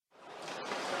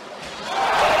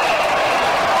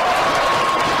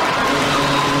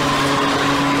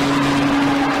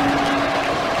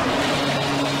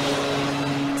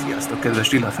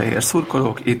kedves lila-fehér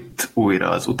szurkolók, itt újra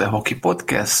az Ute Hockey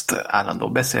Podcast,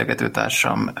 állandó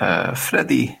beszélgetőtársam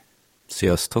Freddy.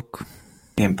 Sziasztok!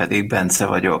 Én pedig Bence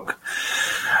vagyok.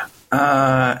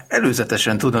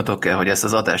 Előzetesen tudnotok-e, hogy ezt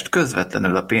az adást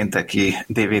közvetlenül a pénteki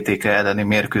DVTK elleni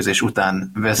mérkőzés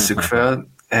után vesszük fel?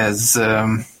 Ez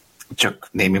csak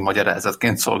némi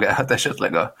magyarázatként szolgálhat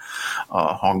esetleg a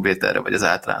hangvételre, vagy az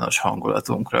általános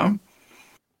hangulatunkra.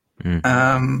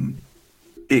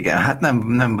 Igen, hát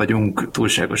nem vagyunk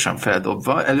túlságosan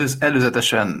feldobva.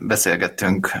 Előzetesen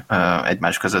beszélgettünk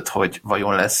egymás között, hogy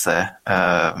vajon lesz-e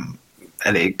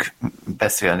elég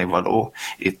beszélni való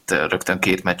itt rögtön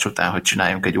 2 meccs után, hogy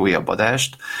csináljunk egy újabb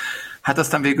adást. Hát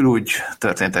aztán végül úgy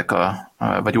történtek,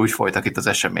 vagy úgy folytak itt az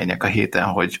események a héten,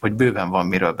 hogy bőven van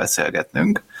miről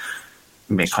beszélgetnünk.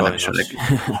 Még ha nem is a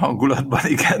hangulatban,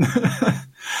 igen.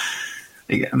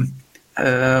 Igen.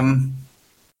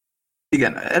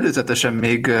 Igen, előzetesen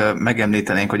még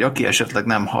megemlítenénk, hogy aki esetleg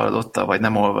nem hallotta, vagy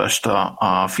nem olvasta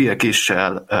a Phil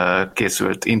Kissel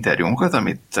készült interjúnkat,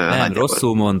 amit... Nem,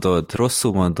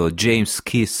 rosszul mondod, James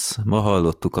Kiss, ma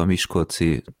hallottuk a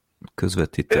miskolci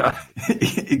közvetítőt. Ja,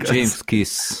 James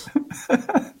Kiss.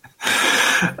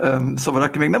 Szóval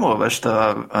aki még nem olvasta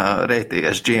a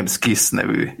rejtélyes James Kiss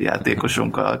nevű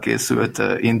játékosunkkal készült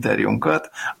interjúnkat,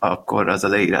 akkor az a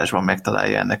leírásban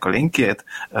megtalálja ennek a linkjét.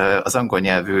 Az angol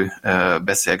nyelvű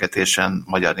beszélgetésen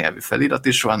magyar nyelvű felirat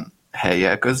is van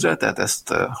helyjel közre, tehát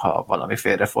ezt, ha valami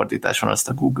félrefordítás van, azt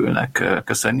a Google-nek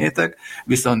köszönjétek.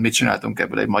 Viszont mi csináltunk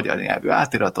ebből egy magyar nyelvű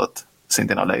átiratot,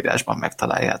 szintén a leírásban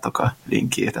megtaláljátok a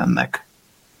linkjét ennek.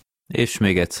 És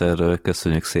még egyszer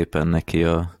köszönjük szépen neki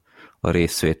a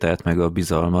részvételt, meg a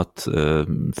bizalmat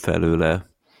felőle,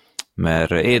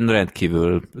 mert én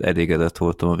rendkívül elégedett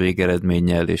voltam a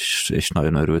végeredménnyel, és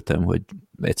nagyon örültem, hogy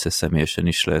egyszer személyesen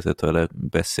is lehetett vele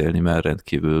beszélni, mert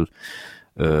rendkívül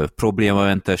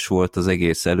problémamentes volt az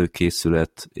egész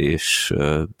előkészület, és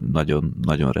nagyon,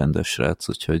 nagyon rendes srác,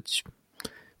 úgyhogy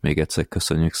még egyszer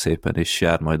köszönjük szépen, és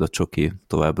jár majd a csoki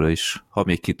továbbra is, ha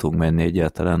még ki tudunk menni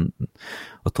egyáltalán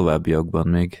a továbbiakban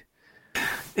még.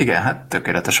 Igen, hát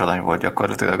tökéletes alany volt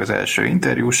gyakorlatilag az első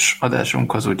interjús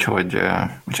adásunkhoz, úgyhogy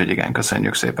igen,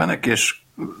 köszönjük szépen neki, és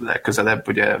legközelebb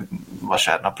ugye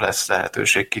vasárnap lesz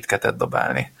lehetőség KitKatet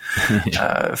dobálni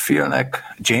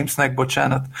Jamesnek,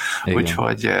 bocsánat,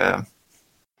 úgyhogy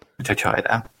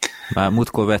hajrá. Már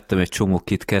múltkor vettem egy csomó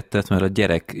KitKatet, mert a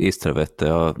gyerek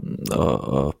észrevette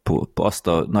azt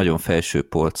a nagyon felső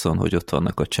polcon, hogy ott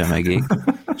vannak a csemegék,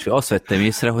 és azt vettem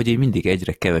észre, hogy így mindig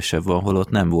egyre kevesebb van, holott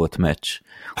nem volt meccs.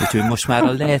 Úgyhogy most már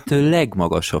a lehető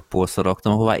legmagasabb polcra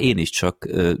raktam, ahová én is csak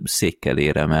székkel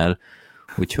érem el.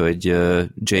 Úgyhogy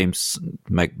James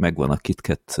megvan a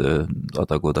KitKat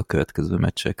adagod a következő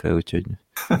meccsekre, úgyhogy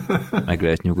meg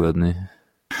lehet nyugodni.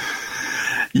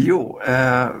 Jó,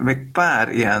 még pár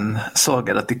ilyen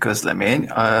szolgálati közlemény.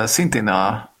 Szintén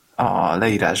a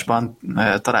leírásban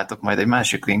találtok majd egy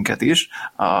másik linket is.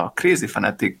 A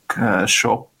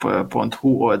crazyfanaticshop.hu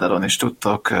oldalon is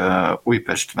tudtok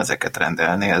Újpest mezeket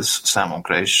rendelni. Ez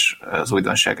számunkra is az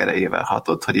újdonság erejével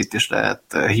hatott, hogy itt is lehet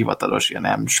hivatalos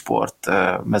ilyen M-sport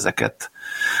mezeket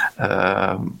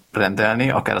rendelni,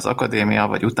 akár az akadémia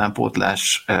vagy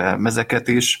utánpótlás mezeket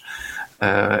is.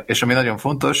 És ami nagyon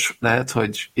fontos lehet,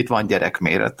 hogy itt van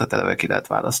gyerekméret, tehát eleve ki lehet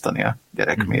választani a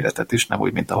gyerekméretet is, nem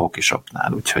úgy, mint a Hockey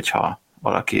Shopnál, úgyhogy ha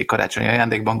valaki karácsonyi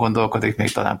ajándékban gondolkodik,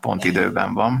 még talán pont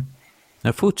időben van.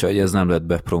 Furcsa, hogy ez nem lett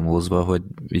bepromózva, hogy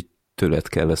így tőled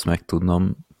kell ezt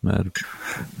megtudnom, mert...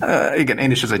 Igen,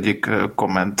 én is az egyik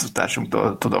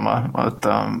kommenttársunktól tudom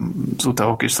az Ute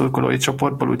Hockey szurkolói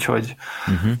csoportból, úgyhogy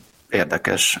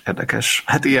Érdekes.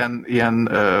 Hát ilyen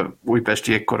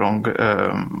újpesti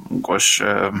jégkorongos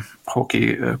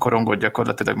hoki korongot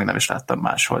gyakorlatilag még nem is láttam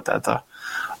máshol, tehát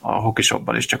a Hockey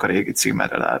Shopban is csak a régi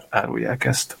címerrel árulják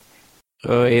ezt.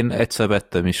 Én egyszer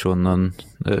vettem is onnan,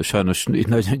 sajnos így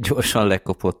nagyon gyorsan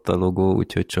lekopott a logó,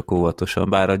 úgyhogy csak óvatosan,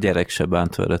 bár a gyerek se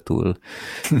bánt vele túl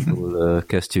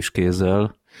kesztyűs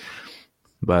kézzel,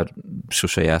 bár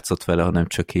sose játszott vele, hanem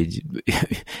csak így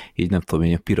nem tudom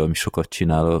én, a piramisokat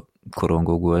csinál a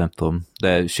korongokból, nem tudom,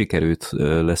 de sikerült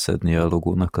leszedni a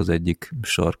logónak az egyik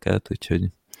sarkát, úgyhogy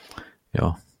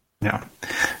ja.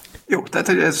 Jó, tehát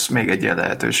hogy ez még egy ilyen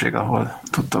lehetőség, ahol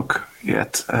tudtok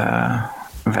ilyet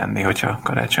venni, hogyha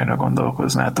karácsonyra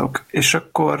gondolkoznátok. És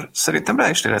akkor szerintem rá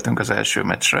is térhetünk az első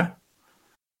meccsre.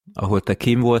 Ahol te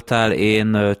kim voltál,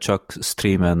 én csak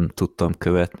streamen tudtam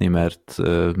követni, mert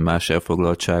más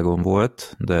elfoglaltságom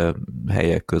volt, de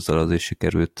helyek közel azért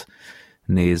sikerült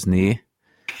nézni.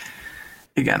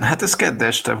 Igen, hát ez kedd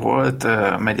este volt,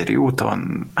 Megyeri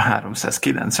úton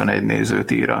 391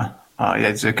 nézőt ír a a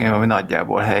jegyzőkönyv, ami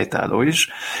nagyjából helytálló is,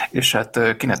 és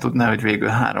hát ki ne tudná, hogy végül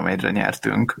 3-1-re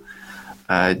nyertünk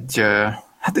egy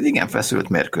igen feszült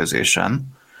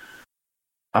mérkőzésen,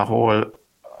 ahol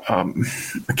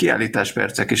a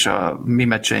kiállításpercek is a mi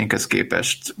meccseinkhez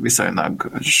képest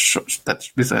viszonylag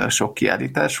sok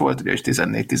kiállítás volt, ugye is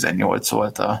 14-18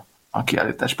 volt a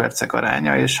kiállításpercek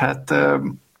aránya, és hát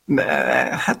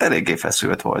eléggé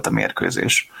feszült volt a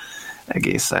mérkőzés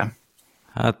egészen.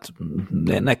 Hát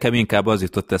nekem inkább az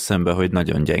jutott eszembe, hogy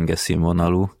nagyon gyenge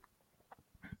színvonalú.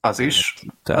 Az is,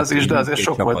 de azért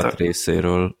sok volt a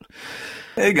részéről.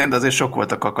 Igen, de azért sok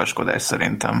volt a kakaskodás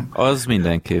szerintem. Az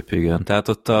mindenképp, igen. Tehát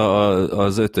ott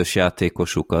az 5-ös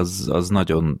játékosuk az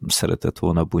nagyon szeretett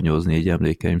volna bunyózni, így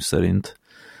emlékeim szerint.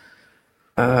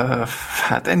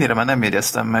 Hát ennyire már nem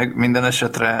jegyeztem meg, minden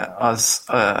esetre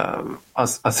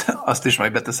azt is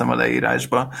majd beteszem a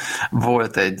leírásba.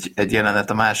 Volt egy jelenet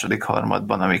a második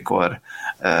harmadban, amikor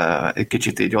egy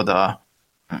kicsit így oda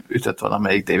ütött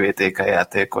valamelyik DVTK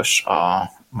játékos a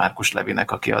Márkus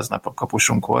Levinek, aki aznap a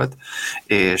kapusunk volt,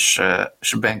 és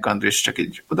Benk Andris csak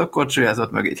így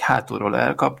odakorcsolyázott, meg így hátulról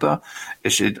elkapta,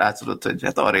 és így látszódott, hogy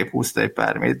hát arrébb húzta egy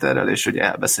pár méterrel, és ugye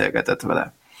elbeszélgetett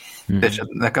vele. És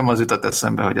nekem az jutott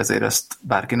eszembe, hogy azért ezt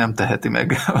bárki nem teheti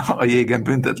meg a jégen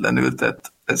büntetlenül,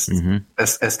 tehát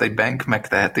ezt egy Benk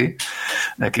megteheti.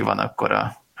 Neki van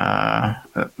akkora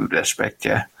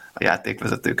respektje a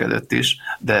játékvezetők előtt is,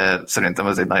 de szerintem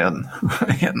ez egy nagyon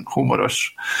ilyen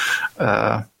humoros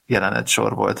jelenet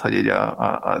sor volt, hogy így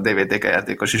a DVTK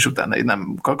játékos is utána így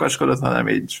nem kakaskodott, hanem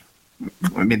így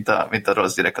mint a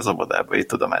rossz gyerek az óvodába, így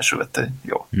tudomásul vette,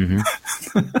 jó.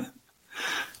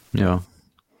 Ja.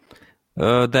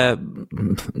 De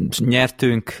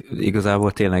nyertünk,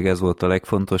 igazából tényleg ez volt a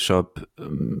legfontosabb.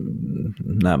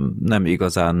 Nem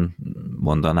igazán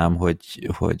mondanám,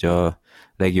 hogy a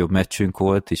legjobb meccsünk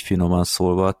volt, így finoman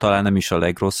szólva. Talán nem is a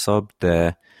legrosszabb,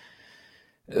 de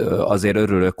azért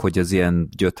örülök, hogy az ilyen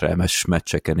gyötrelmes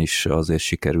meccseken is azért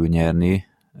sikerül nyerni,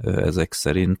 ezek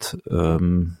szerint.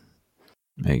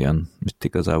 Igen, itt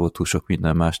igazából túl sok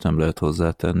minden más nem lehet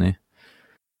hozzátenni.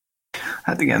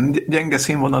 Hát igen, gyenge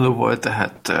színvonalú volt,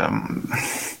 tehát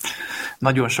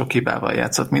nagyon sok hibával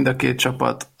játszott mind a két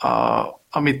csapat.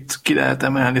 Amit ki lehet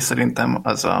emelni szerintem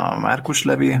az a Márkus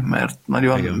Levi, mert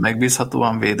nagyon igen,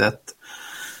 megbízhatóan védett,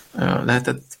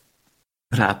 lehetett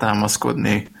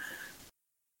rátámaszkodni,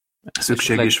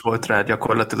 szükség is volt rá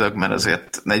gyakorlatilag, mert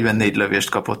azért 44 lövést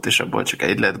kapott, és abból csak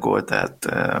egy lett gól, tehát...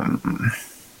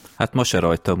 Hát ma se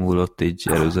rajta múlott így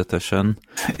előzetesen.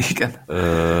 Igen.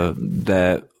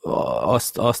 De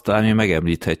azt talán mi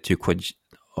megemlíthetjük, hogy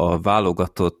a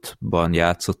válogatottban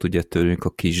játszott ugye tőlünk a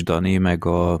Kis Dani, meg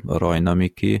a Rajna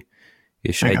Miki,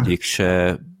 és igen, egyik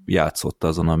se játszott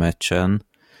azon a meccsen,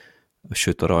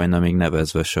 sőt a Rajna még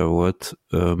nevezve se volt.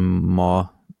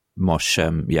 Ma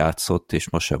sem játszott, és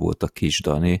ma se volt a Kis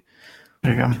Dani.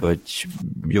 Igen. Hogy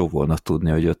jó volna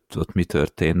tudni, hogy ott mi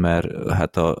történt, mert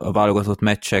hát a válogatott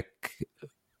meccsek,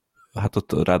 hát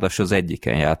ott ráadásul az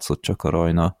egyiken játszott csak a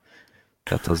Rajna,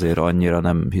 tehát azért annyira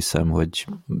nem hiszem, hogy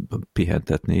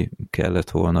pihentetni kellett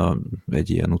volna egy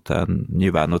ilyen után.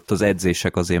 Nyilván ott az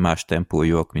edzések azért más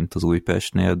tempójúak, mint az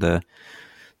Újpestnél, de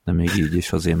még így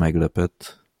is azért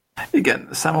meglepett. Igen,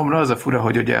 számomra az a fura,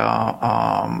 hogy ugye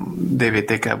a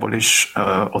DVTK-ból is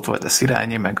ott volt a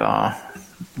Szirányi, meg a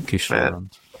Kis Roland.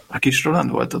 A Kis Roland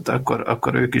volt ott,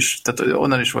 akkor ők is, tehát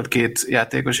onnan is volt két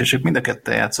játékos, és ők mind a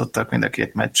ketten játszottak mind a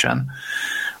két meccsen.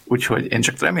 Úgyhogy én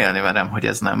csak remélni merem, hogy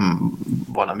ez nem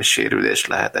valami sérülés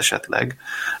lehet esetleg,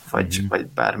 vagy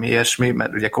bármi ilyesmi,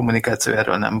 mert ugye kommunikáció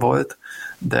erről nem volt,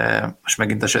 de most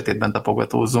megint a sötétben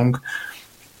tapogatózunk,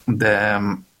 de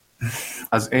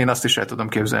én azt is el tudom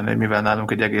képzelni, hogy mivel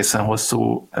nálunk egy egészen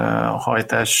hosszú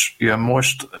hajtás jön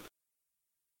most,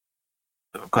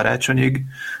 karácsonyig,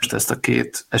 most ezt a 2,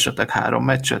 esetleg 3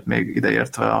 meccset, még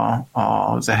ideértve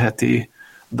az eheti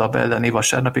DAB elleni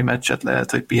vasárnapi meccset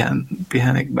lehet, hogy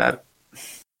pihenik, bár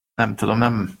nem tudom,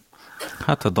 nem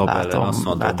hát a DAB ellen azt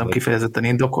mondom, látom kifejezetten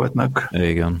indokoltnak.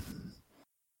 Igen.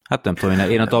 Hát nem tudom,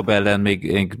 én a DAB ellen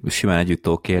még simán együtt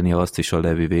tudok élni, azt is a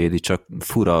Levi védi, csak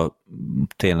fura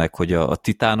tényleg, hogy a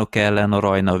Titánok ellen a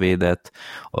Rajna védett,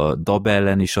 a DAB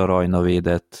ellen is a Rajna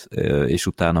védett, és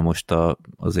utána most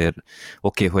azért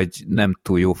oké, hogy nem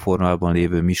túl jó formában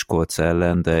lévő Miskolc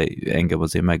ellen, de engem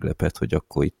azért meglepett, hogy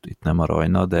akkor itt nem a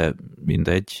Rajna, de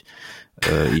mindegy,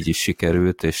 így is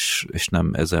sikerült, és nem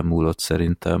ezen múlott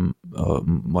szerintem a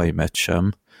mai meccs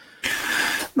sem.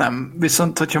 Nem,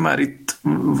 viszont hogyha már itt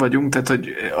vagyunk, tehát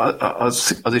hogy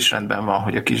az is rendben van,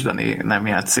 hogy a Kis Dani nem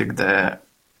játszik, de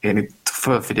én itt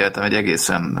fölfigyeltem egy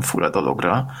egészen fura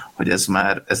dologra, hogy ez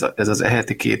az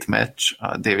eheti 2 meccs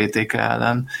a DVTK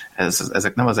ellen,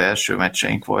 ezek nem az első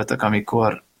meccseink voltak,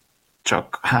 amikor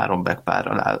csak 3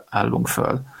 backpárral állunk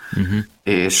föl.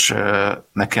 És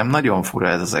nekem nagyon fura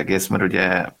ez az egész, mert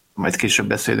ugye majd később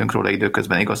beszélünk róla,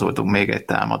 időközben igazoltunk még egy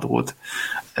támadót,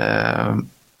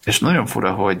 és nagyon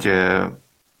fura, hogy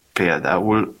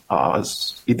például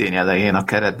az idén elején a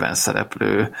keretben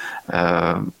szereplő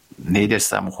 4-es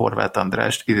számú Horváth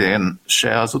Andrást idén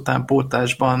se az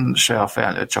utánpótlásban, se a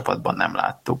felnőtt csapatban nem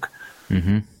láttuk.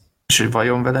 És hogy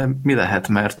vajon vele mi lehet,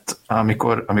 mert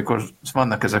amikor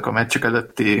vannak ezek a meccsek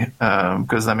előtti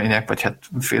közlemények, vagy hát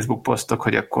Facebook posztok,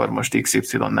 hogy akkor most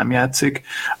XY nem játszik,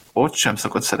 ott sem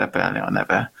szokott szerepelni a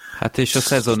neve. Hát és a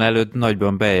szezon előtt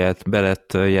nagyban be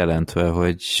lett jelentve,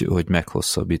 hogy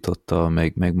meghosszabbította,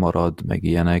 meg marad, meg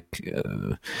ilyenek.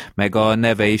 Meg a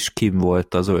neve is kim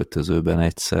volt az öltözőben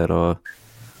egyszer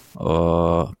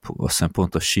azt hiszem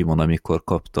pont a Simon, amikor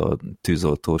kapta a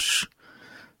tűzoltós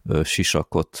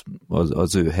sisakot,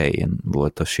 az ő helyén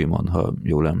volt a Simon, ha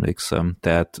jól emlékszem.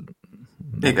 Tehát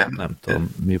igen. Nem tudom,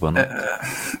 mi van.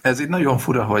 Ez így nagyon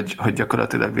fura, hogy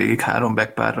gyakorlatilag végig 3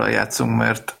 backpárral játszunk,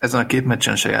 mert ezen a 2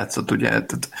 meccsen se játszott, ugye,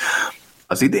 tehát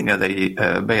az idén elejé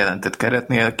bejelentett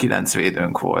keretnél 9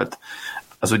 védőnk volt.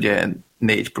 Az ugye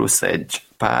 4+1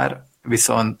 pár,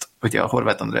 viszont ugye a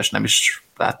Horváth András nem is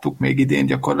láttuk még idén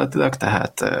gyakorlatilag,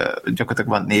 tehát gyakorlatilag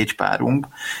van 4 párunk,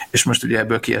 és most ugye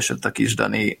ebből kiesett a Kis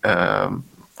Dani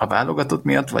a válogatott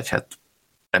miatt, vagy hát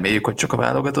reméljük, hogy csak a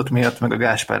válogatott miatt, meg a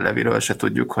Gáspár Leviről se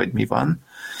tudjuk, hogy mi van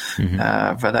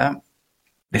vele.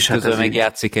 És közben meg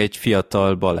játszik egy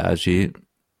fiatal Balázsi,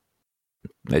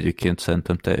 egyébként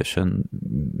szerintem teljesen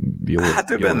jó.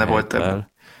 Hát ő benne volt ebben.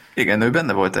 Igen, ő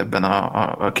benne volt ebben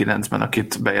a 9-ben,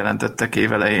 akit bejelentettek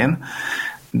évelején.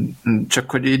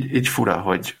 Csak hogy így fura,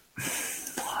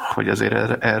 hogy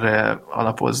azért erre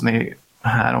alapozni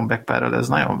 3 backpárral, ez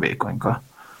nagyon vékonyka.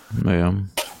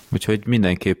 Olyan. Úgyhogy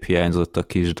mindenképp hiányzott a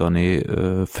Kis Dani,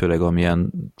 főleg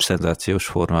amilyen szenzációs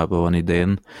formában van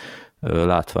idén,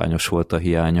 látványos volt a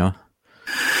hiánya.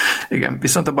 Igen,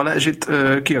 viszont a Balázsit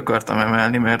ki akartam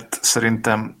emelni, mert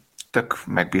szerintem tök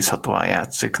megbízhatóan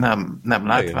játszik. Nem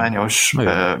látványos,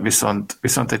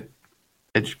 viszont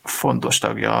egy fontos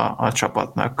tagja a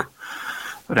csapatnak.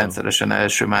 Rendszeresen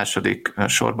első-második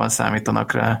sorban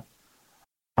számítanak rá.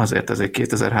 Azért ez egy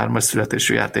 2003-as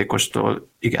születésű játékostól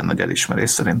igen nagy elismerés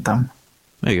szerintem.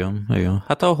 Igen.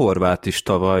 Hát a Horváth is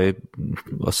tavaly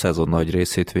a szezon nagy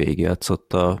részét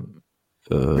végigjátszotta,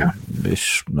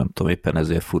 és nem tudom, éppen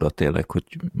ezért fura tényleg, hogy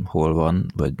hol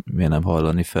van, vagy miért nem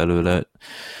hallani felőle.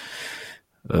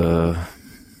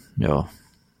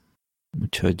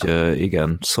 Úgyhogy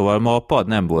igen, szóval ma a pad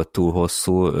nem volt túl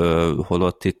hosszú,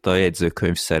 holott itt a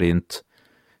jegyzőkönyv szerint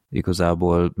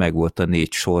igazából megvolt a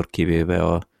 4 sor, kivéve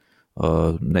a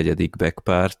 4.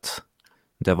 backpárt,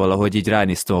 de valahogy így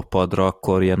ránéztem a padra,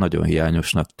 akkor ilyen nagyon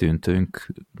hiányosnak tűntünk.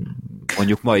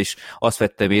 Mondjuk ma is azt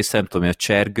vettem észre, nem tudom, hogy a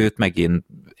Csergőt megint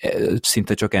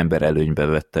szinte csak emberelőnybe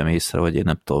vettem észre, vagy én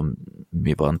nem tudom,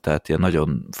 mi van, tehát ilyen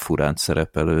nagyon furán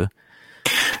szerepelő.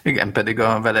 Igen, pedig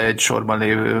a vele egy sorban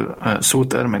lévő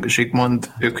Suter, meg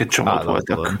Zsigmond, ők egy csomót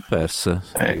voltak. Persze.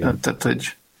 Igen, tehát,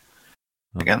 hogy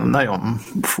igen, nagyon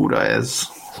fura ez.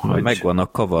 Hogy... Meg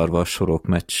vannak kavarva a sorok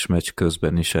meccs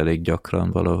közben is elég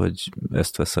gyakran, valahogy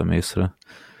ezt veszem észre.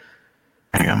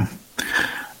 Igen.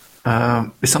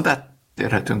 Viszont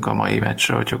áttérhetünk a mai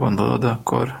meccsre, hogyha gondolod,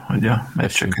 akkor, hogy a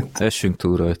meccseket... Essünk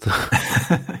túl rajta.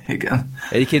 Igen.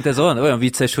 Egyébként ez olyan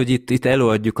vicces, hogy itt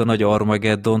előadjuk a nagy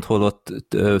Armageddont, holott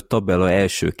tabella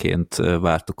elsőként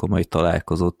vártuk a mai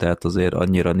találkozót, tehát azért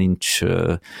annyira nincs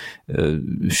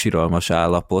siralmas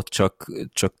állapot, csak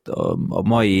a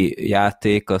mai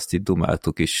játék, azt itt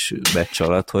dumáltuk is meccs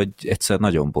alatt, hogy egyszer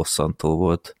nagyon bosszantó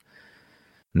volt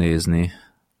nézni.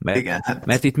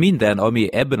 Mert itt minden,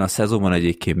 ami ebben a szezonban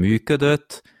egyébként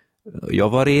működött,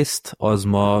 javarészt, az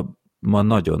ma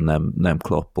nagyon nem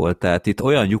klappol. Tehát itt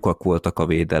olyan lyukak voltak a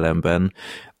védelemben,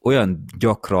 olyan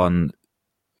gyakran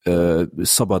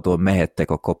szabadon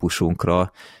mehettek a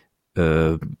kapusunkra,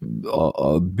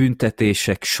 a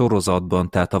büntetések sorozatban,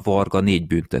 tehát a Varga 4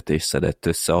 büntetést szedett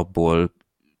össze, abból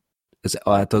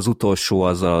hát az utolsó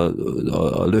az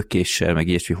a lökéssel, meg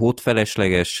ilyesmi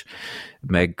hódfelesleges,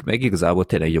 meg igazából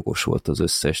tényleg jogos volt az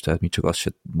összes, tehát mi csak azt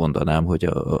sem mondanám, hogy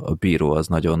a bíró az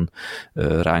nagyon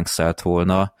ránk szállt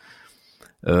volna.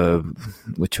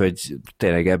 Úgyhogy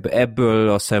tényleg ebből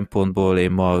a szempontból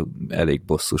én ma elég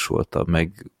bosszus voltam,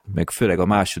 meg meg főleg a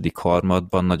második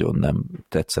harmadban nagyon nem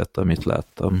tetszett, amit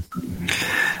láttam.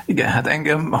 Igen, hát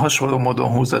engem hasonló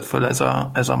módon húzott föl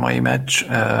ez a mai meccs,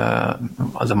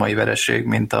 az a mai vereség,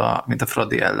 mint a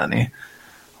Fradi elleni.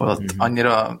 Holott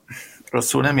annyira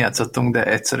rosszul nem játszottunk, de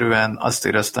egyszerűen azt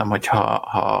éreztem, hogy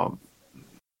ha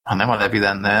nem a Levi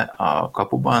lenne a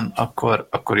kapuban,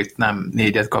 akkor itt nem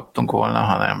 4-et kaptunk volna,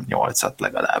 hanem 8-at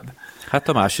legalább. Hát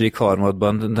a második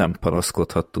harmadban nem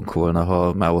panaszkodhattunk volna,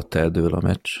 ha már ott eldől a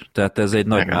meccs. Tehát ez egy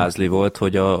nagy mázli volt,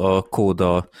 hogy a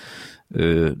Kóda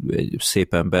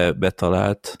szépen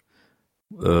betalált,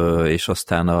 és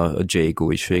aztán a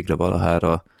Jago is végre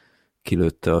valahára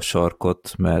kilőtte a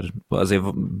sarkot, mert azért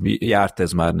járt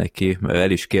ez már neki, mert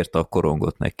el is kérte a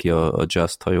korongot neki a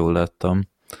Just, ha jól láttam.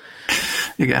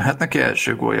 Igen, hát neki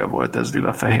első gólja volt ez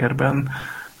lila-fehérben.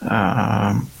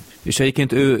 És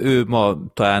egyébként ő ma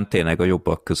talán tényleg a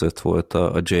jobbak között volt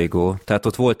a Jago. Tehát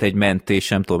ott volt egy mentés,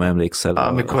 nem tudom, emlékszel.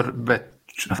 Amikor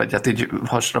vagy hát így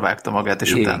hasra vágta magát,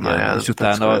 és utána és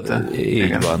utána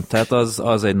így van. Tehát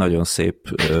az egy nagyon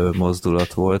szép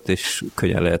mozdulat volt, és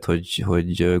könnyen lehet,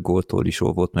 hogy góltól is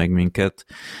óvott meg minket.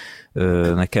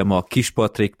 Nekem a kis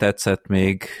Patrik tetszett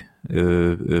még,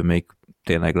 ő még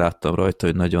tényleg láttam rajta,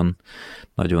 hogy nagyon,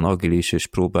 nagyon agilis és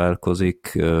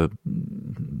próbálkozik,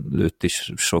 lőtt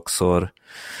is sokszor,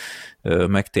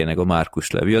 meg tényleg a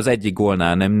Márkus Levi. Az egyik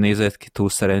gólnál nem nézett ki túl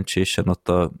szerencsésen, ott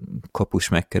a kapus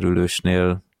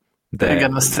megkerülősnél. De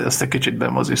igen, azt egy kicsit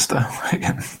bemozizta.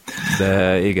 Igen.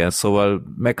 De igen, szóval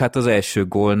meg hát az első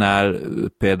gólnál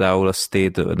például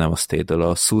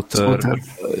a Suter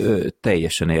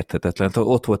teljesen érthetetlen.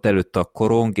 Ott volt előtte a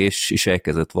korong, és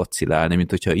elkezdett vacilálni, mint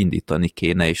hogyha indítani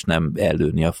kéne, és nem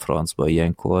ellőni a francba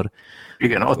ilyenkor.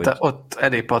 Igen, ott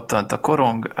elé pattant a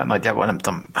korong, nagyjából nem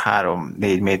tudom,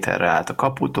 3-4 méterre állt a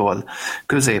kaputól,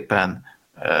 középen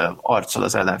arccal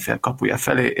az ellenfél kapuja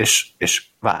felé, és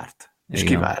várt. És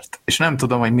igen. Kivárt. És nem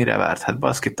tudom, hogy mire várt. Hát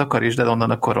baszki, takarítsd el onnan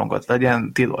a korongot,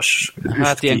 legyen tilos.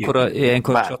 Hát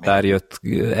ilyenkor csatár jött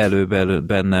elő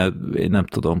benne, én nem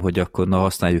tudom, hogy akkor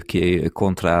használjuk ki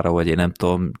kontrára, vagy én nem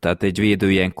tudom. Tehát egy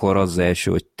védő ilyenkor az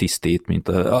első, hogy tisztít, mint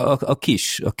a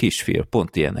kisfiú,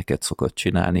 pont ilyeneket szokott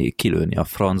csinálni, kilőni a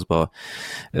francba,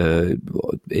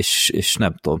 és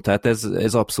nem tudom. Tehát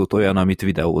ez abszolút olyan, amit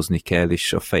videózni kell,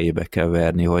 és a fejébe kell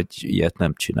verni, hogy ilyet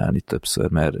nem csinálni többször,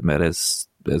 mert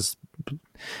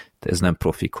ez nem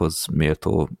profikhoz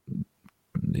méltó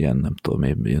ilyen, nem tudom,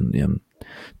 ilyen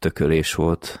tökölés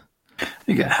volt.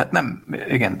 Igen, hát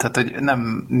tehát hogy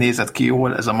nem nézett ki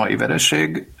jól ez a mai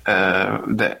vereség,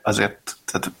 de azért,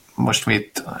 tehát most mi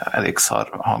itt elég szar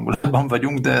hangulatban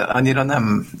vagyunk, de annyira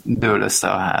nem dől össze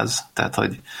a ház. Tehát,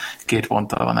 hogy 2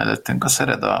 ponttal van előttünk a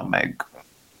Szereda, meg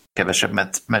kevesebb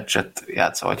meccset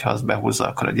játszol, hogyha azt behúzza,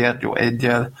 akkor a Gyergyó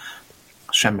 1-jel,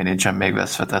 semmi nincsen még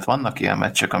veszve, tehát vannak ilyen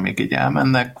meccsek, amik így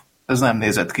elmennek, ez nem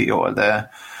nézett ki jól, de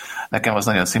nekem az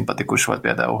nagyon szimpatikus volt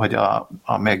például, hogy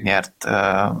a megnyert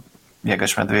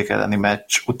Jegesmedvék elleni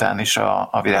meccs után is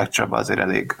a Virág Csaba azért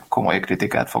elég komoly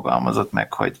kritikát fogalmazott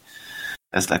meg, hogy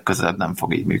ez legközelebb nem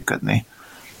fog így működni.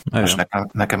 Most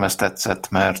nekem ez tetszett,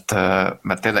 mert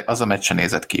tényleg az a meccs se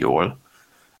nézett ki jól,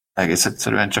 egész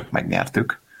egyszerűen csak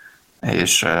megnyertük.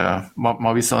 És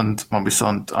ma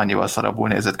viszont annyival szarabul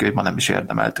nézett ki, hogy ma nem is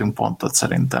érdemeltünk pontot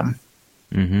szerintem.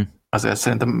 Azért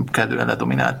szerintem kedvűen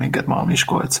ledominált minket ma a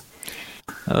Miskolc.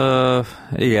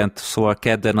 Igen, szóval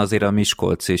kedden azért a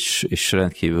Miskolc is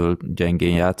rendkívül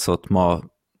gyengén játszott, ma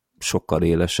sokkal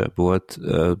élesebb volt.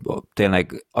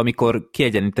 Tényleg, amikor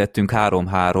kiegyenítettünk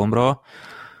 3-3-ra,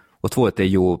 ott volt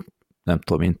egy jó, nem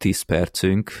tudom én, 10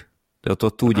 percünk, de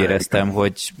ott úgy éreztem,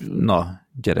 hogy na,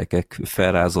 gyerekek,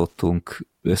 felrázottunk,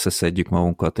 összeszedjük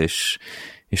magunkat,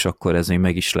 és akkor ez még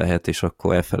meg is lehet, és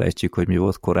akkor elfelejtjük, hogy mi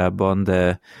volt korábban,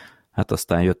 de hát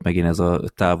aztán jött megint ez a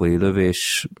távoli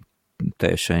lövés,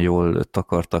 teljesen jól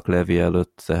takartak Levi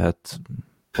előtt, tehát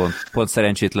pont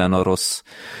szerencsétlen a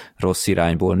rossz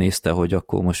irányból nézte, hogy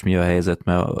akkor most mi a helyzet,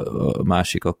 mert a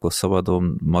másik akkor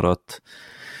szabadon maradt,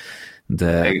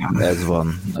 de ez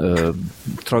van.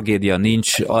 Tragédia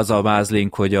nincs. Az a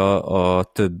mázlink, hogy a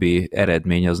többi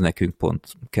eredmény az nekünk pont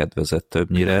kedvezett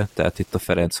többnyire, tehát itt a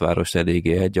Ferencváros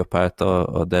eléggé egyapált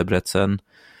a Debrecen,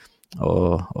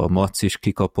 a Mac is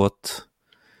kikapott,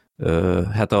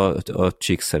 hát a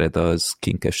Csíkszereda az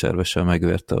kinkeservesen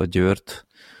megverte a Győrt,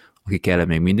 akik ellen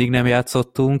még mindig nem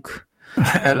játszottunk.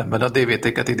 Ellenben a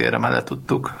DVT-ket idénre mellett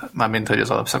tudtuk, mármint hogy az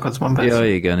alapszakaszban persze.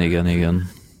 Ja, igen.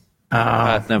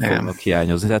 Hát nem fognak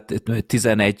hiányozni. Tehát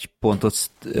 11 pontot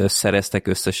szereztek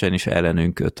összesen, és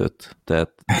ellenünk 5-öt.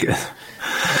 Tehát... Igen.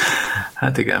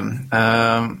 Hát igen.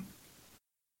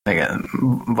 Igen,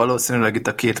 valószínűleg itt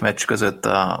a két meccs között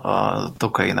a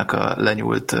Tokainak a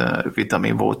lenyúlt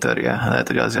vitamin waterje, lehet,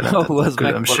 hogy az jelentett a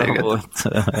különbséget.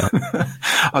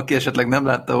 Aki esetleg nem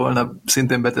látta volna,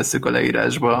 szintén betesszük a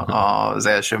leírásba az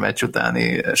első meccs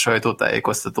utáni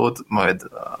sajtótájékoztatót, majd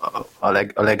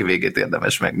a legvégét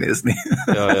érdemes megnézni.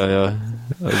 Ja.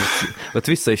 Ott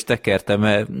vissza is tekertem,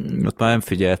 mert ott már nem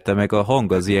figyeltem, meg a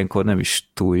hang az ilyenkor nem is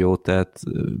túl jó, tehát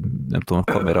nem tudom,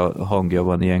 a kamera hangja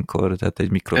van ilyenkor, tehát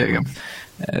egy mikrofon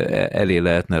elé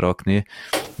lehetne rakni,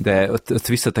 de ott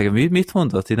visszatekertem, mit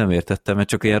mondott? Én nem értettem, mert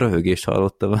csak ilyen röhögést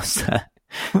hallottam, aztán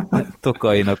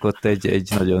Tokainak ott egy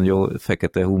nagyon jó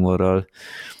fekete humorral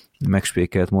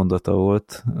megspékelt mondata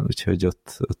volt, úgyhogy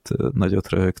ott nagyot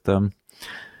röhögtem.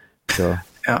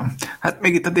 Ja. Hát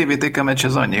még itt a DVTK meccs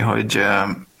az annyi, hogy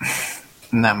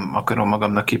nem akarom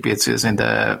magamnak kipécézni,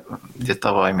 de ugye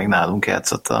tavaly még nálunk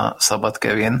játszott a Szabad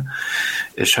Kevin,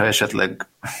 és ha esetleg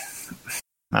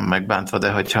nem megbántva,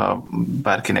 de hogyha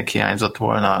bárkinek hiányzott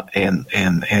volna,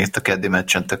 én itt a keddi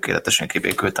meccsen tökéletesen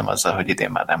kibékültem azzal, hogy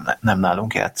idén már nem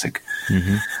nálunk játszik.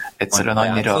 Egyszerűen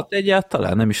annyira... Játszott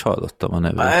egyáltalán? Nem is hallottam a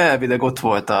nevét. Elvileg ott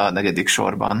volt a 4.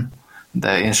 sorban,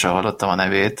 de én sem hallottam a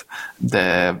nevét,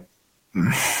 de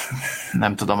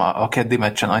nem tudom, a keddi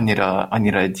meccsen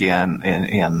annyira egy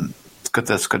ilyen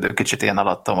kötözködő, kicsit ilyen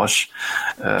alattomos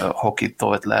hokit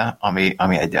tolt le,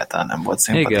 ami egyáltalán nem volt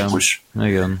szimpatikus.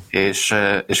 Igen.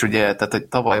 És ugye, tehát hogy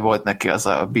tavaly volt neki az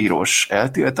a bírós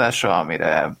eltiltása,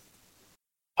 amire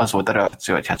az volt a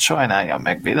reakció, hogy hát sajnálja,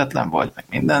 meg véletlen volt, meg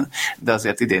minden, de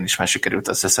azért idén is már sikerült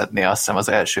összeszedni, azt hiszem az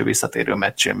első visszatérő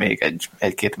meccsén még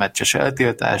egy-két meccses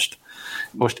eltiltást.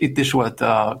 Most itt is volt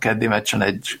a keddi meccsen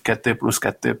egy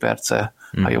 2+2 perce,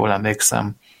 ha jól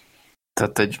emlékszem.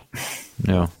 Tehát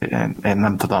én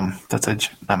nem tudom, tehát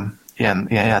hogy nem, ilyen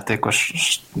játékos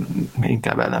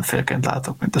inkább ellenfélként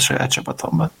látok, mint a saját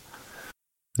csapatomban.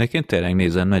 Nekem tényleg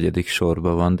nézem, 4.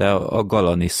 sorban van, de a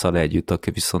Galanisszal együtt,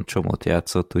 aki viszont csomót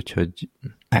játszott, úgyhogy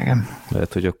igen.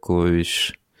 Lehet, hogy akkor ő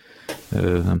is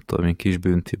nem tudom, én kis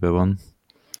büntibe van.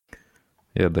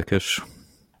 Érdekes.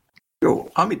 Jó,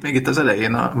 amit még itt az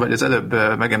elején, vagy az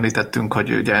előbb megemlítettünk,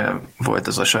 hogy ugye volt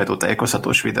ez a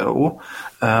sajtótájékoztatós videó.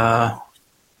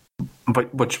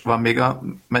 Bocs, van még a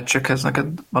meccsekhez neked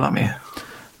valami?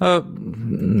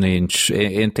 Nincs.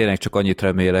 Én tényleg csak annyit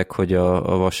remélek, hogy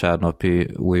a vasárnapi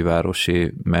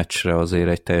újvárosi meccsre azért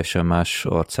egy teljesen más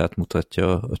arcát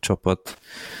mutatja a csapat.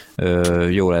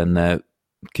 Jó lenne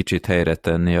kicsit helyre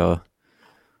tenni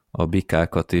a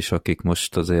bikákat is, akik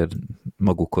most azért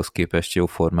magukhoz képest jó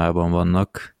formában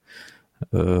vannak,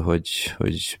 hogy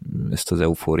ezt az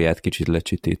eufóriát kicsit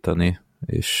lecsitítani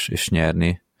és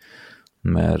nyerni,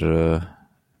 mert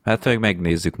hát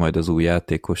megnézzük majd az új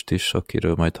játékost is,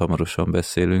 akiről majd hamarosan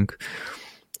beszélünk,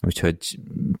 úgyhogy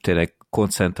tényleg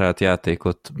koncentrált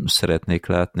játékot szeretnék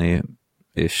látni,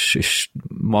 és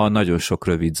ma nagyon sok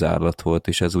rövid zárlat volt,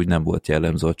 és ez úgy nem volt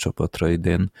jellemző a csapatra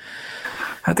idén.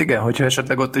 Hát igen, hogyha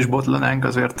esetleg ott is botlanánk,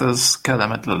 azért az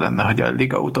kellemetlen lenne, hogy a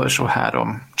liga utolsó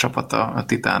 3 csapata, a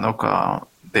Titánok, a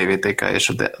DVTK és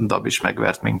a DAB is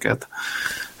megvert minket.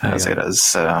 Igen. Azért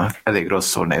ez elég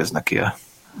rosszul néz neki a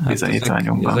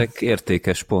bizonyítványunkban. Ezek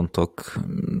értékes pontok,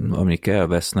 amik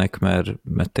elvesznek,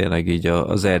 mert tényleg így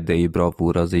az erdélyi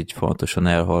bravúr az így fontosan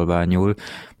elhalványul.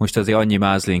 Most azért annyi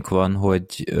mázlink van,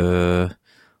 hogy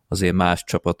azért más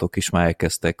csapatok is már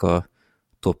elkezdtek a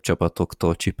top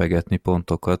csapatoktól csipegetni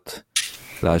pontokat.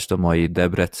 Lásd a mai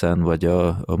Debrecen, vagy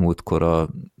a múltkor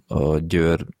a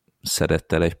Győr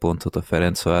szerett el egy pontot a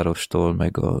Ferencvárostól,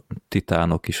 meg a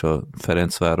Titánok is a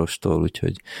Ferencvárostól,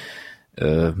 úgyhogy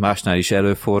másnál is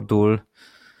előfordul.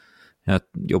 Hát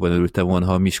jobban örültem volna,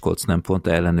 ha a Miskolc nem pont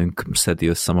ellenünk szedi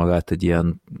össze magát egy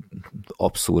ilyen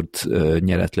abszurd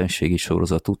nyeretlenségi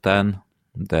sorozat után,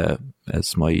 de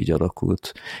ez ma így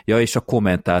alakult. Ja, és a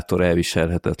kommentátor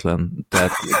elviselhetetlen.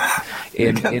 Tehát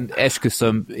én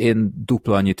esküszöm, én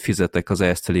dupla annyit fizetek az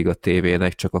Erste Liga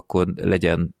TV-nek, csak akkor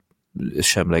legyen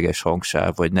semleges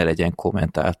hangsáv, vagy ne legyen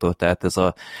kommentátor. Tehát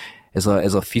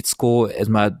ez a fickó, ez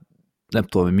már nem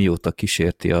tudom, mióta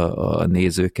kísérti a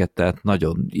nézőket, tehát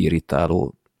nagyon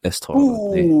irritáló ezt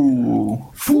hallgatni.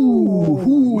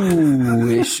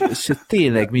 És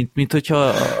tényleg, mint hogyha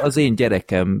az én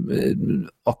gyerekem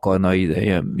akarna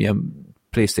ilyen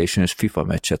PlayStation-es FIFA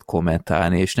meccset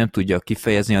kommentálni, és nem tudja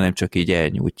kifejezni, hanem csak így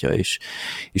elnyújtja,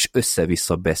 és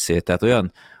össze-vissza beszél. Tehát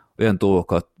olyan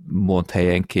dolgokat mond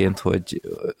helyenként, hogy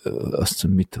azt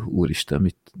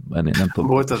úristen, nem tudom.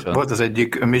 Volt az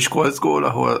egyik Miskolc gól,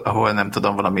 ahol nem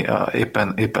tudom, valami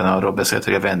éppen arról beszélt,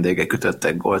 hogy a vendégek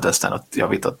ütöttek gólt, aztán ott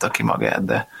javította ki magát,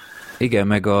 de... Igen,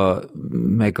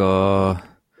 meg a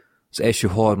az első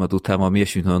harmad után valami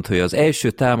ilyesmit mondott, hogy az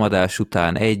első támadás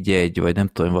után 1-1, vagy nem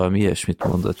tudom, valami ilyesmit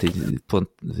mondott, így pont,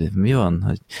 mi van?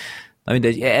 Hogy, na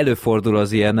mindegy, előfordul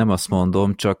az ilyen, nem azt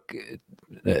mondom, csak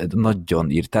nagyon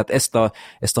ír. Tehát ezt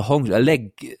a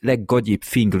leggagyibb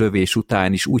fing lövés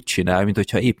után is úgy csinál, mint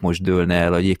hogyha épp most dőlne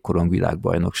el a jégkorong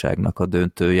világbajnokságnak a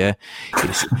döntője,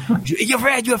 és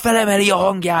így a felemeli a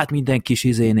hangját minden kis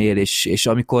izénél, és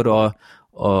amikor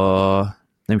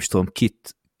nem is tudom,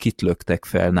 kit löktek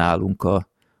fel nálunk a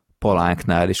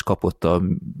palánknál, és kapott a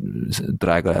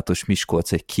drágalátos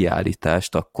Miskolc egy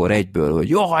kiállítást, akkor egyből, hogy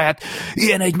jó, hát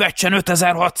ilyen egy meccsen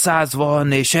 5600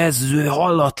 van, és ez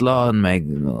hallatlan, meg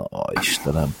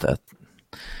Istenem, tehát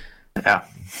ja.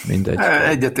 Mindegy.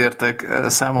 Egyetértek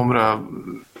számomra.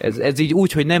 Ez így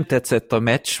úgy, hogy nem tetszett a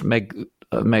meccs,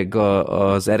 meg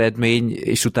az eredmény,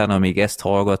 és utána még ezt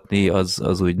hallgatni,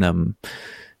 az úgy nem...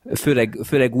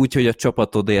 Főleg úgy, hogy a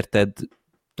csapatod, érted,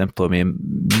 nem tudom én,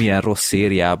 milyen rossz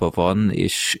szériában van,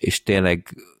 és tényleg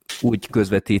úgy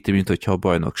közvetíti, mint hogyha a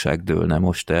bajnokság dőlne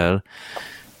most el.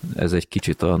 Ez egy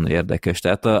kicsit olyan érdekes.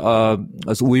 Tehát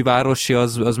az újvárosi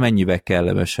az mennyivel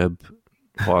kellemesebb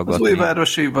hallgatni. Az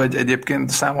újvárosi, vagy egyébként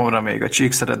számomra még a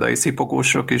csíkszeredai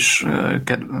szipogósok is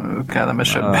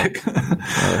kellemesebbek.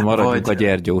 Maradjunk a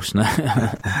Gyergyósnál.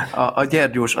 A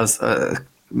Gyergyós az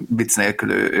vicc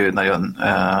nélkül ő nagyon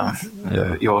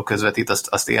jól közvetít,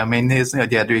 azt élmény nézni, a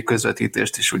gyergyói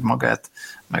közvetítést is úgy magát,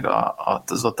 meg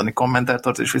az ottani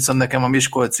kommentátort is, viszont nekem a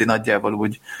miskolci nagyjából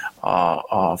úgy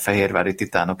a fehérvári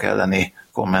titánok elleni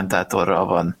kommentátorral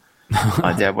van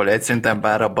nagyjából egy szinten,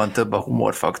 bár abban több a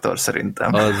humorfaktor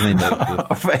szerintem. Az mindenki.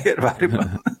 A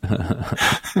fehérváriban.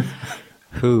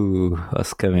 Hú,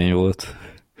 az kemény volt.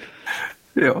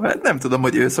 Jó, hát nem tudom,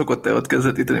 hogy ő szokott-e ott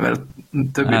közvetíteni, mert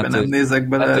többében nem nézek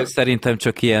bele. Hát szerintem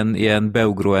csak ilyen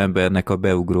beugró embernek a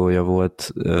beugrója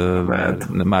volt,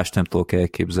 mert más nem tudok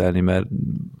elképzelni, mert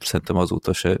szerintem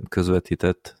azóta se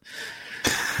közvetített.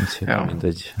 Ja.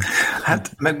 Mindegy.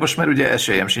 Hát meg most már ugye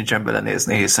esélyem sincsen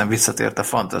belenézni, hiszen visszatért a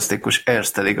fantasztikus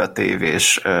Erste Liga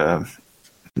tévés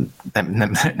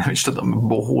nem is tudom,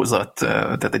 bohózat,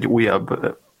 tehát egy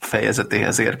újabb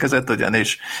fejezetéhez érkezett,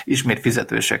 ugyanis ismét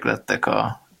fizetősek lettek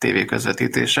a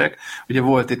tévéközvetítések. Ugye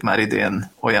volt itt már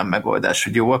idén olyan megoldás,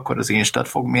 hogy jó, akkor az Instat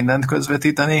fog mindent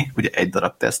közvetíteni, ugye egy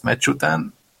darab tesztmeccs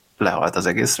után lehalt az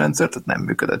egész rendszer, tehát nem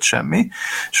működött semmi,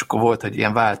 és akkor volt, hogy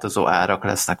ilyen változó árak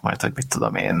lesznek majd, hogy mit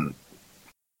tudom én,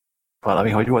 valami,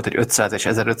 hogy volt egy 500 és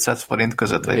 1500 forint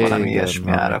között, vagy valami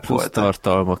ilyesmi árak volt.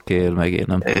 Tartalmakért, meg én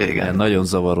nem tudom, nagyon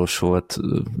zavaros volt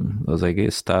az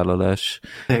egész tálalás.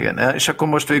 Igen, és akkor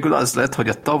most végül az lett, hogy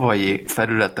a tavalyi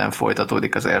felületen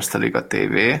folytatódik az Erste Liga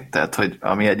TV, tehát, hogy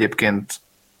ami egyébként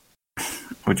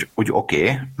úgy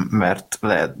oké, mert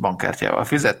lehet bankkártyával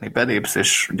fizetni, belépsz,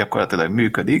 és gyakorlatilag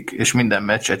működik, és minden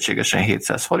meccs egységesen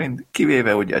 700 forint,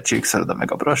 kivéve ugye a Csíkszereda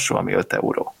meg a Brassó, ami 5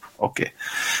 euró. Oké.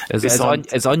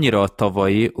 Ez annyira a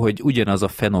tavalyi, hogy ugyanaz a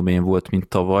fenomén volt, mint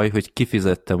tavaly, hogy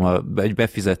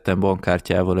befizettem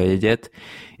bankkártyával a jegyet,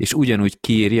 és ugyanúgy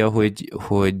kiírja,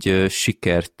 hogy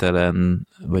sikertelen,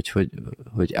 vagy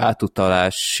hogy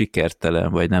átutalás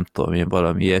sikertelen, vagy nem tudom én,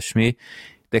 valami ilyesmi,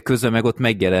 de közben meg ott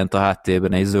megjelent a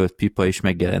háttérben egy zöld pipa, és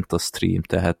megjelent a stream,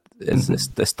 tehát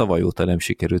ez tavaly óta nem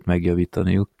sikerült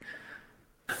megjavítaniuk.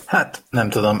 Hát, nem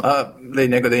tudom. A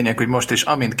lényeg, hogy most is,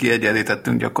 amint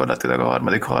kiegyenlítettünk, gyakorlatilag a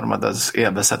harmadik harmad az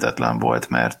élvezhetetlen volt,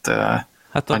 mert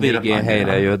hát a végén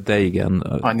helyre jött, de igen.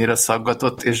 Annyira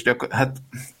szaggatott, és hát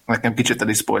nekem kicsit el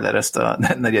is spoiler ezt a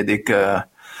negyedik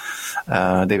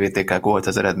DVTK gólt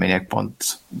az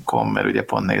eredmények.com, mert ugye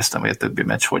pont néztem, hogy a többi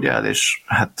meccs hogy áll, és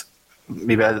hát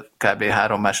mivel kb.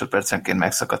 3 másodpercenként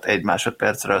megszakadt 1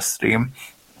 másodpercre a stream,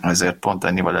 ezért pont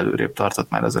annyival előrébb tartott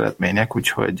már az eredmények,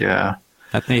 úgyhogy...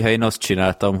 Hát néha én azt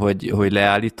csináltam, hogy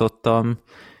leállítottam,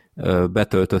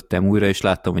 betöltöttem újra, és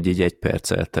láttam, hogy így 1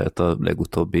 perc eltelt a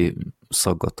legutóbbi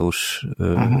szaggatós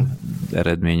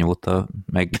eredmény óta.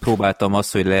 Megpróbáltam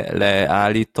azt, hogy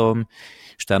leállítom,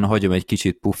 és utána hagyom egy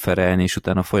kicsit pufferelni, és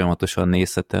utána folyamatosan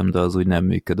nézhetem, de az úgy nem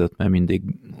működött, mert mindig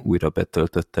újra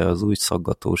betöltötte az úgy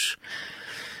szaggatós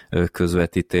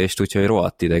közvetítést, úgyhogy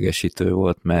rohadt idegesítő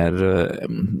volt, mert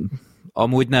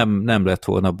amúgy nem lett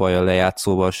volna baj a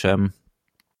lejátszóval sem,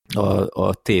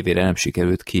 a tévére nem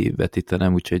sikerült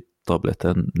kivetítenem, úgyhogy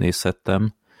tableten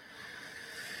nézhettem,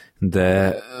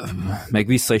 de meg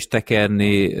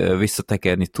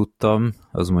visszatekerni tudtam,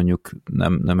 az mondjuk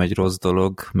nem egy rossz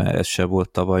dolog, mert ez se volt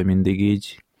tavaly mindig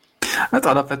így. Hát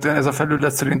alapvetően ez a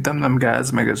felület szerintem nem gáz,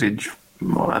 meg ez így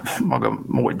maga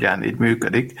módján így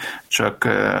működik, csak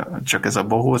ez a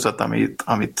bohózat,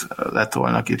 amit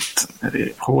letolnak itt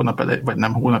hónap elej, vagy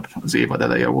nem hónap, az évad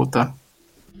eleje óta,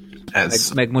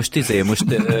 ez... Meg most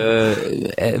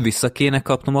vissza kéne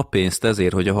kapnom a pénzt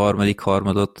ezért, hogy a harmadik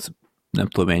harmadot nem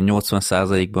tudom én,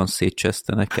 80%-ban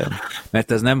szétcseszte nekem.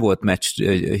 Mert ez nem volt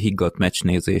higgadt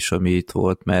meccsnézés, ami itt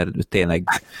volt, mert tényleg,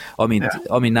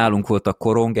 ami nálunk volt a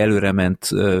korong, előre ment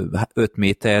 5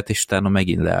 métert, és utána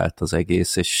megint leállt az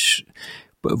egész, és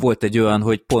volt egy olyan,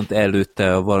 hogy pont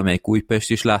előtte valamelyik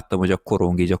Újpest, és láttam, hogy a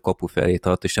korong így a kapu felé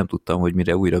tart, és nem tudtam, hogy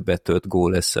mire újra betölt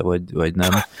gól lesz-e, vagy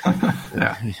nem.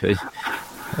 Ja. Úgyhogy,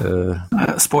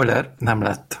 spoiler, nem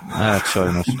lett. Hát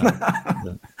sajnos nem.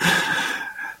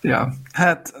 Ja,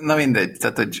 hát na mindegy,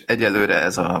 tehát hogy egyelőre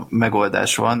ez a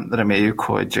megoldás van, reméljük,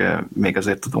 hogy még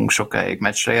azért tudunk sokáig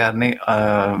meccsre járni.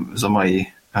 Ez a mai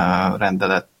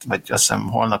rendelet, vagy azt hiszem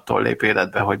holnaptól lép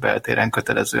életbe, hogy beltéren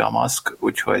kötelező a maszk,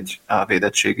 úgyhogy a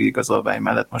védettségi igazolvány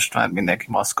mellett most már mindenki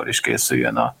maszkkal is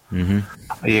készüljön a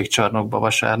jégcsarnokba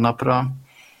vasárnapra.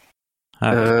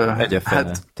 Hát,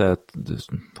 egyefele. Tehát,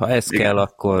 ha ez igen. kell,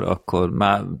 akkor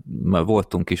már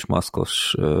voltunk is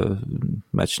maszkos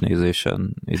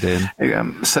meccsnézésen idén.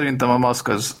 Igen, szerintem a maszk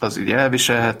az így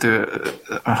elviselhető.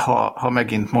 Ha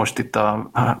megint most itt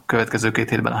a következő 2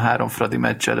 hétben a 3 fradi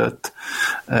meccs előtt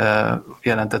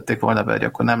jelentették volna be, hogy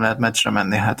akkor nem lehet meccsre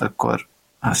menni, hát akkor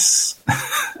az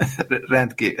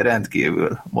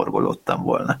rendkívül morgolódtam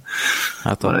volna.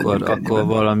 Hát akkor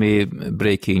valami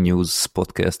breaking news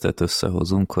podcastet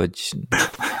összehozunk, hogy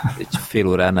egy fél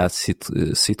órán át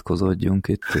szitkozódjunk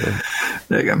itt.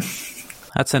 Igen.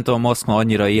 Hát szerintem a maszk ma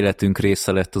annyira életünk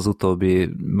része lett az utóbbi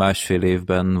 1,5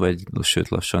 évben, vagy sőt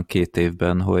lassan 2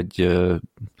 évben, hogy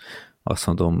azt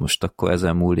mondom, most akkor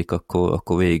ezen múlik,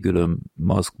 akkor végigülöm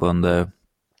maszkban, de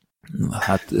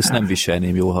hát ezt nem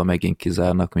viselném jó, ha megint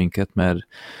kizárnak minket, mert...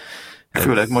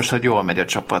 Főleg most, hogy jól megy a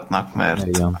csapatnak, mert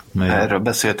igen. Erről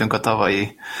beszéltünk a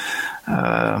tavalyi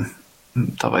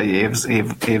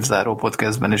évzáró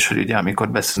podcastben is, hogy ugye amikor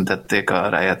beszüntették a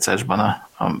rájátszásban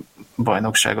a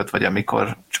bajnokságot, vagy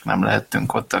amikor csak nem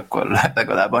lehettünk ott, akkor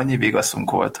legalább annyi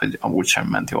vigaszunk volt, hogy amúgy sem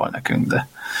ment jól nekünk,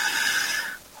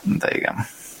 de igen.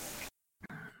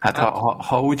 Hát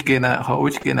ha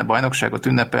úgy kéne bajnokságot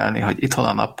ünnepelni, hogy itthon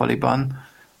a nappaliban,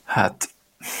 hát...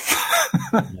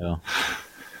 Ja.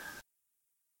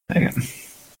 Igen.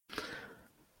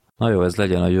 Na jó, ez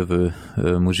legyen a jövő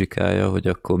muzsikája, hogy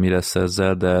akkor mi lesz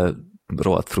ezzel, de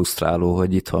rohadt frusztráló,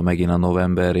 hogy itt van megint a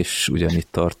november, és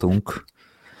ugyanitt tartunk.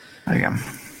 Igen.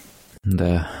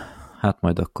 De hát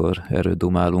majd akkor erről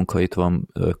dumálunk, ha itt van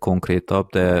konkrétabb,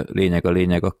 de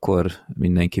lényeg, akkor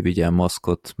mindenki vigyen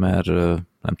maszkot, mert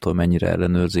nem tudom, mennyire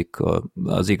ellenőrzik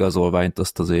az igazolványt,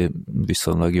 azt azért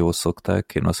viszonylag jól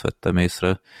szokták, én azt vettem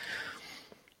észre.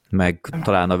 Meg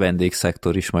talán a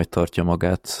vendégszektor is majd tartja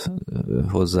magát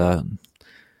hozzá.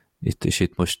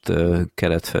 Itt most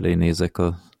kelet felé nézek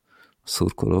a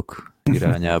szurkolók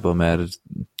irányába, mert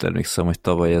természetesen, hogy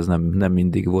tavaly ez nem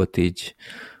mindig volt így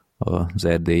az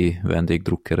erdélyi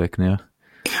vendégdrukkereknél.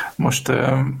 Most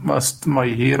azt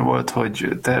mai hír volt,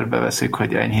 hogy tervbe veszik,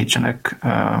 hogy enyhítsenek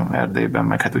Erdélyben,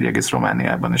 meg hát ugye egész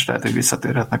Romániában is lehet, hogy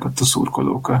visszatérhetnek ott a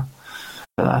szurkolók a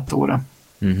látóra.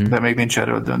 De még nincs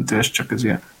erről döntés, csak ez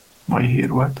ilyen mai hír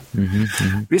volt.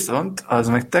 Viszont az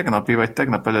meg tegnapi vagy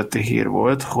tegnap előtti hír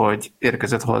volt, hogy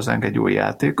érkezett hozzánk egy új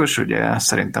játékos, ugye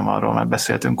szerintem arról már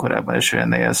beszéltünk korábban, és olyan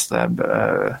Nejelszleb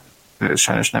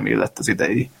sajnos nem illett az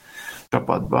idei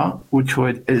csapatba,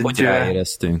 úgyhogy... Hogy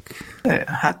ráéreztünk?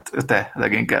 Hát te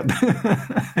leginkább.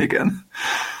 Igen.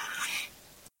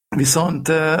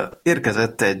 Viszont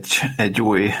érkezett egy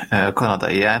új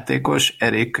kanadai játékos,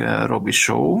 Eric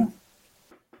Robichaud,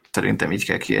 szerintem így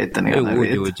kell kiejteni a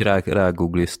nevét. Úgy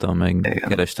rágoogliztam, meg igen.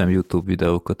 Kerestem YouTube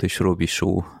videókat, és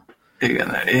Robichaud.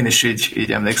 Igen, én is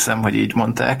így emlékszem, hogy így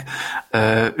mondták.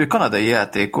 Ő kanadai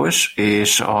játékos,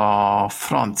 és a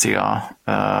francia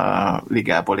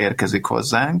ligából érkezik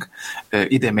hozzánk.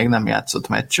 Idén még nem játszott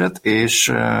meccset,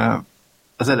 és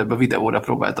az előbb a videóra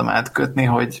próbáltam átkötni,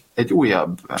 hogy egy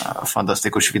újabb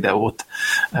fantasztikus videót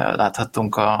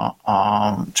láthattunk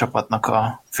a csapatnak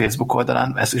a Facebook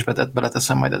oldalán. Ezt is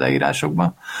beleteszem majd a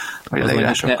leírásokba, vagy a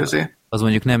leírások közé. Az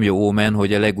mondjuk nem jó ómen,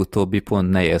 hogy a legutóbbi pont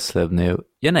Nejelszlebnél.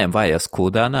 Ja nem, várj, az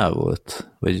Kódánál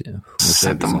volt? Vagy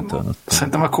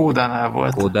szerintem a Kódánál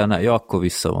volt. Kódánál? Ja, akkor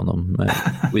visszavonom, mert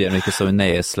úgy emlékeztem, hogy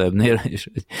Nejelszlebnél.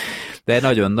 De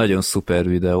nagyon-nagyon szuper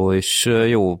videó, és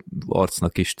jó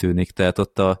arcnak is tűnik. Tehát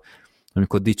ott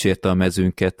amikor dicsérte a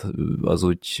mezőnket, az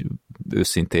úgy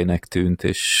őszintének tűnt,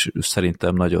 és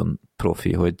szerintem nagyon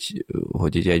profi,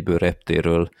 hogy így egyből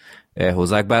reptéről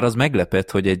elhozzák, bár az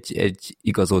meglepett, hogy egy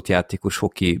igazolt játékos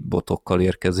hoki botokkal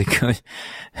érkezik, hogy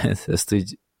ezt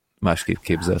így másképp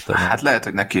képzeltem. Hát lehet,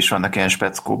 hogy neki is vannak ilyen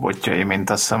speckó botjai, mint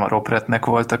azt hiszem a Ropretnek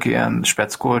voltak ilyen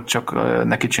speckó, csak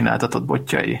neki csináltatott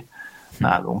botjai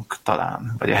nálunk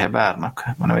talán, vagy a Hebárnak,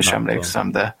 nem is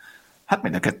emlékszem, de hát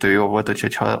mind a kettő jó volt,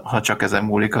 úgyhogy ha csak ezen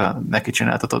múlik a neki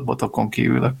csináltatott botokon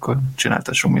kívül, akkor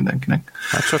csináltassunk mindenkinek.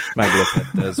 Hát csak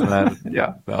meglepett ez, mert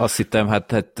ja. Azt hittem,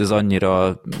 hát ez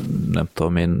annyira, nem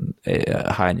tudom én,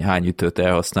 hány ütőt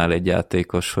elhasznál egy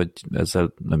játékos, hogy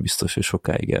ezzel nem biztos, hogy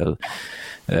sokáig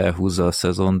elhúzza a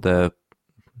szezon, de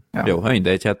ja. Jó,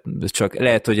 mindegy, hát csak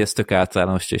lehet, hogy ez tök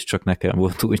általános, és csak nekem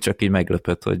volt úgy, csak így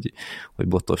meglepett, hogy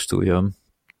botos túljön.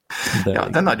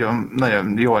 De nagyon,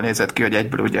 nagyon jól nézett ki, hogy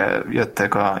egyből ugye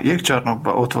jöttek a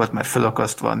jégcsarnokba, ott volt már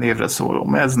felakasztva a névre szóló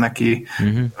mez neki,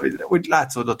 úgy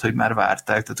látszódott, hogy már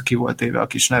várták, tehát ki volt éve a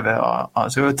kis neve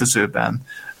az öltözőben.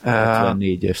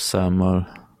 74-es számmal.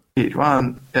 Így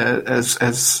van,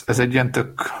 ez egy ilyen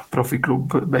tök profi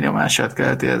klub benyomását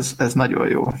kelti, ez nagyon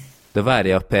jó. De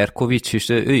várja, Perkovics is,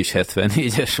 ő is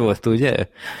 74-es volt, ugye?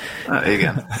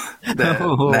 Igen, de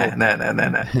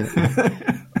ne.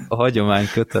 A hagyomány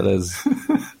kötelez.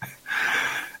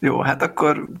 Jó, hát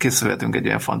akkor készülhetünk egy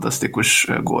ilyen fantasztikus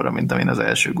gólra, mint amin az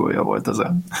első gólja volt, az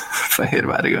a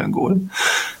fehérvári öngól.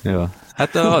 Jó.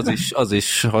 Hát az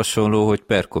is hasonló, hogy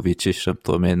Perkovics is, nem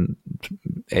tudom én,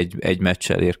 egy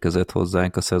meccsel érkezett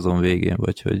hozzánk a szezon végén,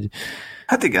 vagy hogy...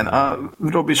 Hát igen, a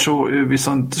Robi Show ő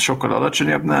viszont sokkal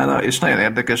alacsonyabb nála, és nagyon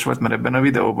érdekes volt, mert ebben a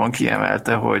videóban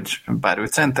kiemelte, hogy bár ő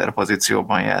center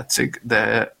pozícióban játszik,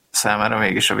 de számára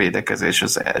mégis a védekezés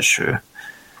az első.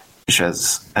 És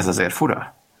ez azért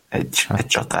fura egy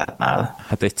csatárnál.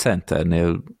 Hát egy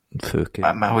centernél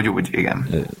főként. Már hogy úgy, igen.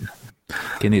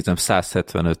 Én nézem,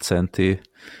 175 centi,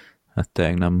 hát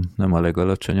tényleg nem a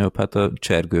legalacsonyabb, hát a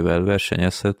Csergővel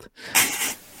versenyezhet,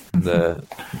 de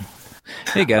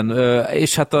igen,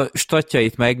 és hát a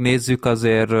statjait megnézzük,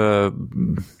 azért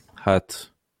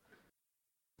hát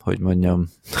hogy mondjam,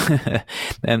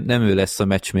 nem ő lesz a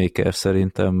matchmaker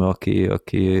szerintem,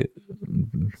 aki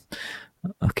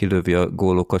lövi a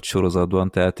gólokat sorozatban,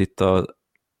 tehát itt a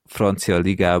francia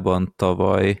ligában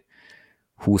tavaly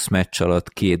 20 meccs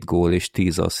alatt 2 gól és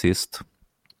 10 assziszt,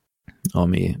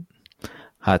 ami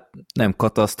hát nem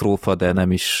katasztrófa, de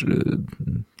nem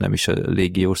is a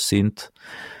légiós szint.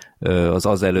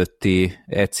 Az előtti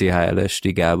ECHL-es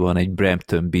ligában egy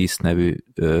Brampton Beast nevű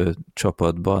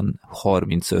csapatban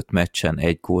 35 meccsen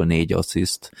 1 gól, 4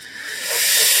 assziszt.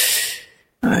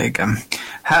 Igen.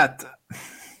 Hát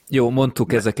jó,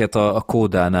 mondtuk ezeket a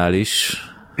Kódánál is.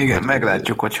 Igen,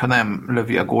 meglátjuk, hogyha nem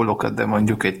lövi a gólokat, de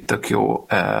mondjuk egy tök jó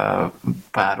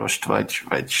párost, vagy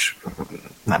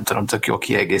nem tudom, tök jó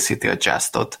kiegészíti a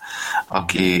Justot,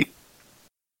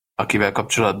 akivel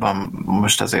kapcsolatban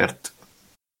most azért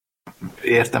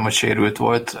értem, hogy sérült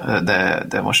volt,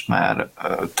 de most már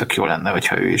tök jó lenne,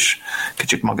 hogyha ő is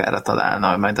kicsit magára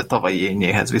találna, majd a tavalyi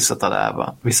ényéhez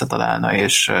visszatalálna,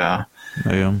 és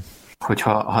igen.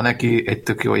 Hogyha neki egy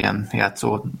tök jó ilyen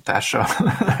játszótársa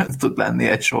tud lenni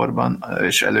egy sorban,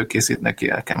 és előkészít neki,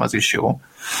 nekem az is jó.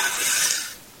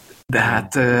 De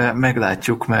hát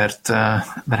meglátjuk, mert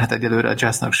hát egyelőre a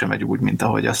Jazznak sem megy úgy, mint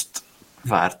ahogy azt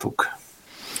vártuk.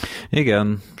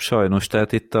 Igen, sajnos,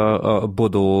 tehát itt a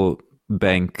Bodó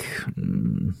Bank,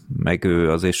 meg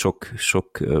ő azért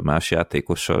sok más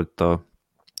játékossal, itt a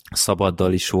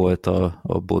Szabaddal is volt a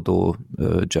Bodó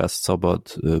Just Szabad,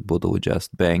 Bodó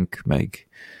Just Bank, meg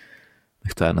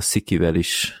talán a Szikivel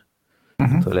is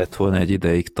lett volna egy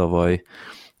ideig tavaly.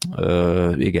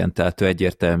 Igen, tehát ő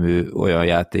egyértelmű olyan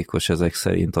játékos ezek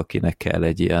szerint, akinek kell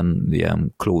egy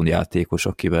ilyen klónjátékos,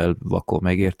 akivel vakon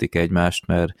megértik egymást,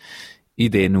 mert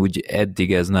idén úgy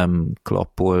eddig ez nem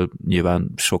klappol,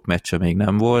 nyilván sok meccse még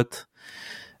nem volt,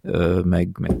 meg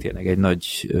tényleg egy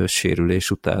nagy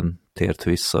sérülés után tért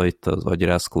vissza, itt az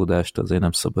agyrázkódást azért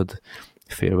nem szabad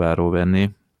félváról venni,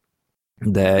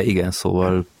 de igen,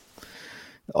 szóval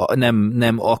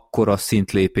nem akkora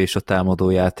szintlépés a támadó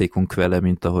játékunk vele,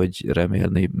 mint ahogy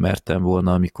remélni mertem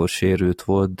volna, amikor sérült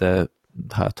volt, de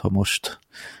hát ha most...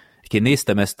 Én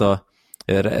néztem ezt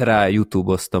rá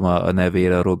YouTube-oztam a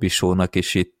nevére a Robi Show-nak,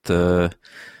 és itt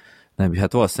nem,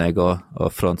 hát valószínűleg a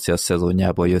francia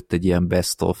szezonjában jött egy ilyen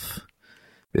best of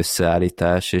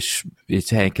összeállítás, és így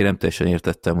helyenként nem teljesen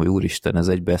értettem, hogy úristen, ez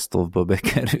egy best of-ba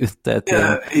bekerült. Tehát,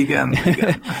 igen.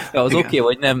 Az oké,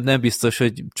 hogy nem biztos,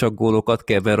 hogy csak gólokat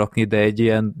kell berakni, de egy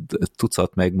ilyen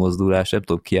tucat megmozdulás, nem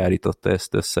tudom, ki állította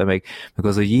ezt össze, meg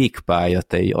az a jégpálya,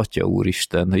 te atya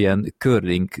úristen, ilyen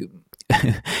curling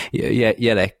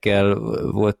jelekkel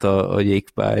volt a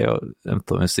jégpálya, nem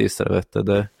tudom, ezt észrevette,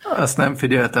 de... Azt nem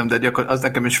figyeltem, de az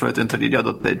nekem is feltűnt, hogy így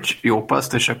adott egy jó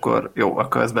paszt, és akkor jó,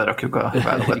 akkor ezt berakjuk a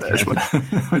válogatásba.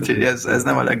 Úgyhogy ez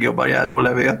nem a legjobban járó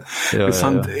levél.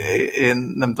 Viszont én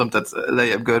nem tudom, tehát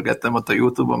lejjebb görgettem ott a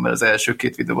YouTube-on, mert az első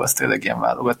 2 videó az tényleg ilyen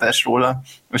válogatás róla,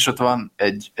 és ott van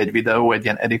egy videó, egy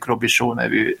ilyen Eric Robichaud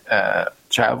nevű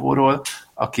csávóról,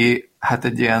 aki hát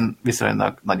egy ilyen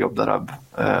viszonylag nagyobb darab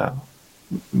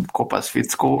kopasz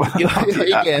fickó,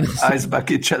 igen. Ice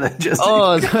Bucket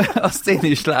Challenge-ezik. Azt én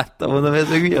is láttam, mondom, ez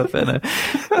meg mi a fene?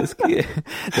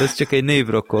 Ez csak egy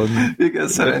névrokon. Igen,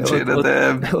 szerencsére,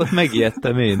 de... Ott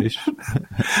megijedtem én is.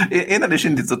 Én el is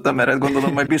indítottam, mert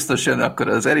gondolom, majd biztos jön akkor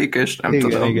az Erik, és nem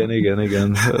tudom.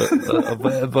 Igen.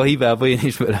 Abba a hibába én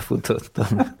is belefutottam.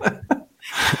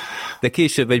 De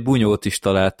később egy bunyót is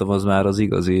találtam, az már az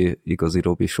igazi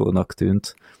Robichaudnak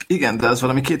tűnt. Igen, de az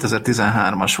valami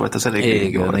 2013-as volt, az elég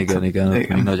rég volt. Igen, még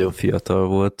nagyon fiatal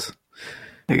volt.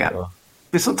 Igen. Ja.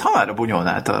 Viszont ha már a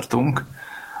bunyónál tartunk...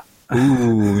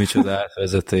 Micsoda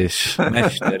átvezetés.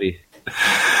 Mesteri.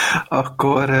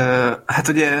 Akkor, hát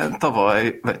ugye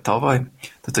tavaly,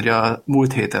 tehát ugye a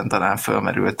múlt héten talán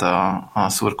felmerült a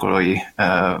szurkolói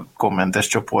kommentes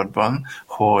csoportban,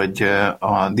 hogy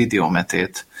a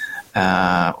Didiometét,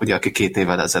 ugye aki 2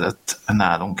 évvel ezelőtt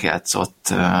nálunk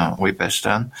játszott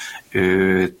Újpesten,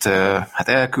 őt hát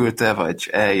elküldte, vagy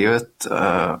eljött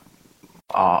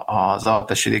az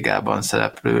Alpesi Ligában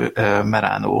szereplő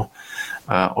Merano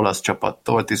olasz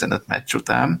csapattól 15 meccs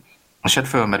után, és hát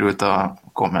felmerült a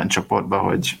komment csoportba,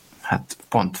 hogy hát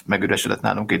pont megüresedett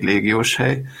nálunk egy légiós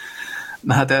hely.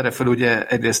 Na hát erre fel ugye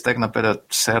egyrészt tegnap előtt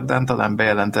szerdán talán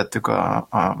bejelentettük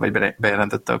vagy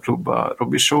bejelentette a klub a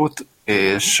Robichaud,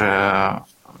 és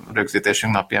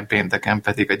rögzítésünk napján pénteken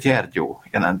pedig a Gyergyó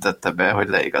jelentette be, hogy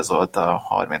leigazolta a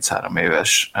 33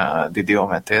 éves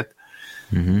Didiometét.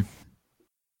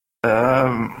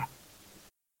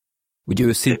 Úgy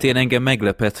őszintén engem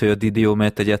meglepett, hogy a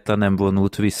Didiomet egyáltalán nem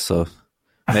vonult vissza.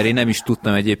 Mert én nem is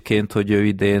tudtam egyébként, hogy ő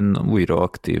idén újra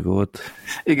aktív volt.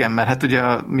 Igen, mert hát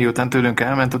ugye miután tőlünk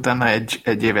elment, utána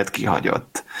egy évet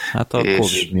kihagyott. Hát a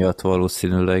Covid miatt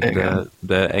valószínűleg,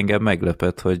 de engem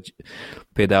meglepett, hogy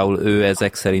például ő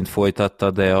ezek szerint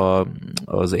folytatta, de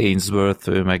az Ainsworth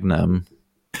ő meg nem.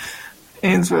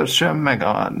 Ainsworth sem, meg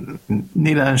a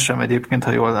Nilan sem egyébként,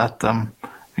 ha jól láttam,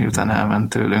 miután elment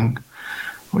tőlünk.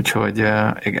 Úgyhogy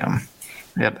igen,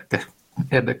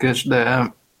 érdekes,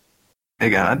 de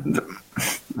igen,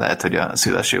 lehet, hogy a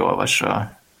Szilasi olvassa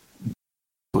a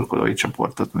szurkolói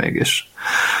csoportot mégis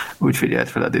úgy figyelt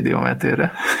fel a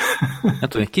Didiometére.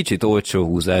 Hát egy kicsit olcsó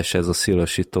húzás ez a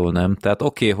Szilasitól, nem? Tehát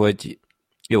oké, hogy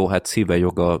jó, hát szíve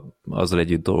joga azzal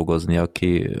együtt dolgozni,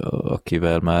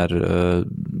 akivel már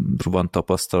van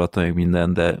tapasztalata, meg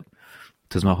minden, de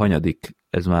ez már hanyadik?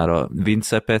 Ez már a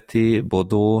Vince Peti,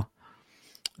 Bodó,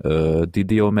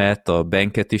 Didiomet, a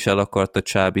Benket is el akarta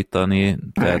csábítani,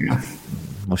 tehát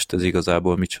most ez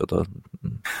igazából micsoda?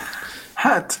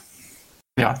 Hát,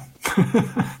 ja.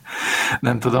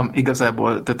 Nem tudom,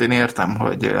 igazából, tehát én értem,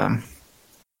 hogy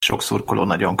sok szurkoló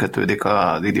nagyon kötődik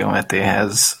a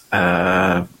Didiometéhez.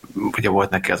 Ugye volt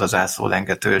neki az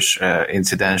zászlólengetős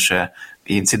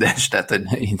incidens, tehát hogy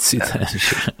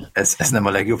ez nem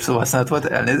a legjobb szóhasználat volt,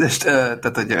 elnézést,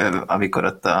 tehát hogy amikor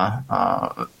ott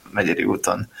a Megyeri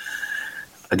úton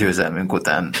a győzelmünk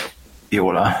után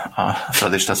jól a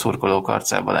fradista szurkolók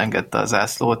arcába engedte a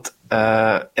zászlót.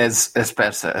 Ez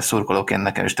persze, ez szurkolóként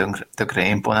nekem is tökre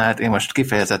imponált. Én most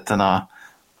kifejezetten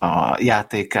a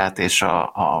játékát és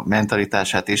a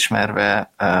mentalitását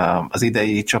ismerve az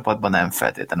idei csapatban nem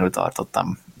feltétlenül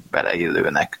tartottam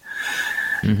beleillőnek.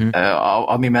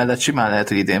 Ami mellett simán lehet,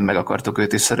 hogy idén meg akartok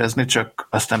őt is szerezni, csak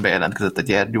aztán bejelentkezett a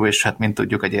Gyergyó, és hát mint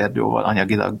tudjuk, a Gyergyóval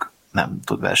anyagilag nem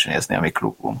tud versenyezni a mi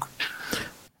klubunk.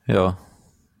 Ja.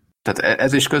 Tehát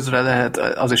ez is közre lehet,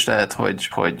 az is lehet,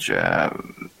 hogy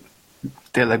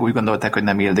tényleg úgy gondolták, hogy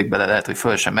nem illik bele, lehet, hogy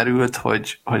föl sem merült,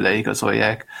 hogy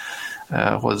leigazolják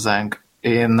hozzánk.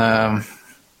 Én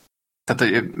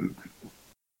tehát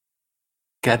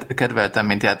kedveltem,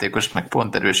 mint játékos, meg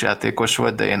pont erős játékos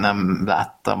volt, de én nem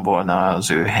láttam volna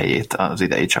az ő helyét az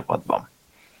idei csapatban.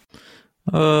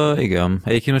 Igen.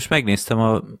 Egyébként most megnéztem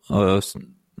a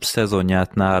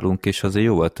szezonját nálunk, és azért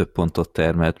jóval több pontot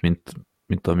termelt,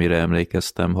 mint amire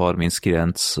emlékeztem.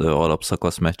 39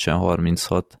 alapszakasz meccsen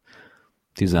 36,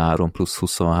 13 plusz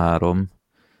 23,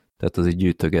 tehát az így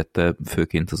gyűjtögette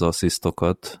főként az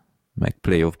asszisztokat, meg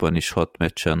playoffban is 6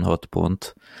 meccsen 6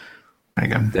 pont.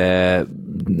 Igen. De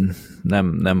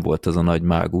nem volt az a nagy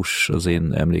mágus az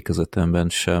én emlékezetemben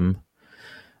sem.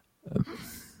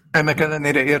 Ennek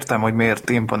ellenére értem, hogy miért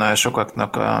imponál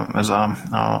sokaknak ez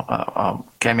a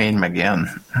kemény, meg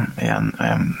ilyen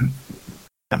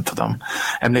nem tudom.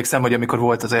 Emlékszem, hogy amikor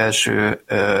volt az első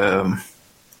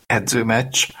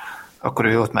edzőmeccs, akkor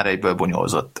ő ott már egyből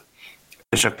bunyózott.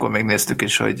 És akkor még néztük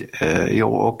is, hogy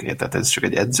jó, oké, tehát ez csak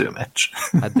egy edzőmeccs.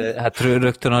 Hát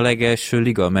rögtön a legelső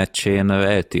liga meccsén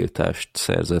eltiltást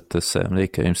szerzett össze,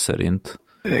 emlékeim szerint.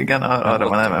 Igen, arra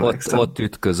van nem emlékszem. Ott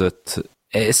ütközött.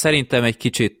 Szerintem egy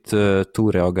kicsit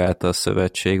túlreagálta a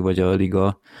szövetség, vagy a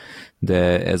liga,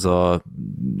 de ez a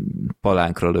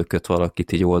palánkra lökött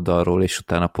valakit így oldalról, és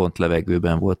utána pont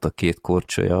levegőben volt a két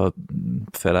korcsolya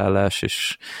felállás,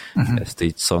 és ezt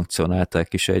így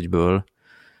szankcionálták is egyből.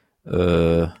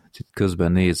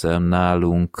 Közben nézem,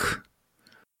 nálunk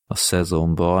a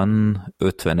szezonban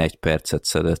 51 percet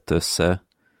szedett össze,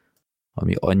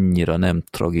 ami annyira nem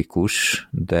tragikus,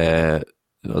 de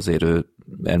azért ő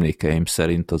emlékeim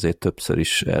szerint azért többször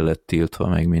is el lett tiltva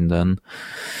meg minden.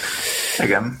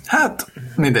 Igen, hát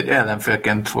mindegy,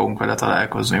 ellenfélként fogunk vele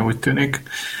találkozni, úgy tűnik.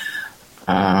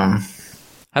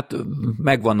 Hát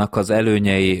megvannak az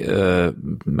előnyei,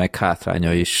 meg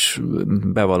hátránya is.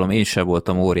 Bevallom, én sem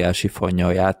voltam óriási fanja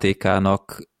a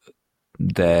játékának,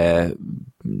 de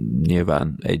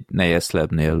nyilván egy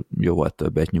Nejeslebnél jóval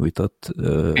többet nyújtott.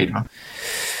 Így van.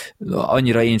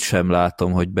 Annyira én sem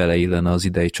látom, hogy beleillene az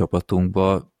idei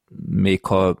csapatunkba, még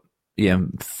ha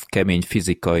ilyen kemény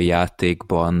fizikai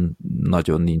játékban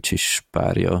nagyon nincs is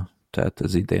párja, tehát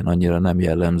ez idén annyira nem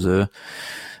jellemző.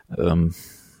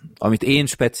 Amit én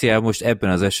speciál most ebben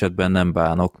az esetben nem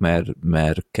bánok,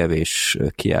 mert kevés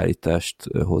kiállítást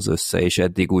hoz össze, és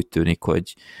eddig úgy tűnik,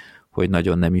 hogy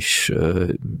nagyon nem is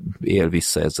él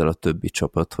vissza ezzel a többi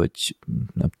csapat, hogy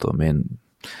nem tudom én,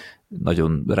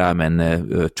 nagyon rámenne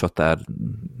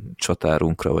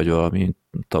csatárunkra, vagy valami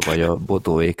tavaly a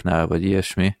Bodóéknál, vagy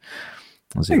ilyesmi.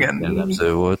 Azért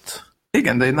jellemző volt.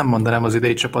 Igen, de én nem mondanám az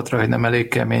idei csapatra, hogy nem elég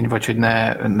kemény, vagy hogy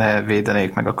ne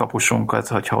védenék meg a kapusunkat,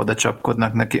 hogyha oda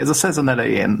csapkodnak neki. Ez a szezon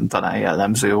elején talán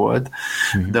jellemző volt,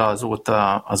 de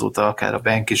azóta akár a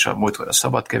Benk is, a múltkor a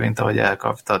Szabad Kevint, ahogy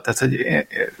elkapta. Tehát, hogy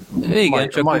igen,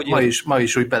 ma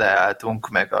is úgy beleálltunk,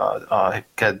 meg a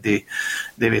keddi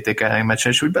DVTK elleni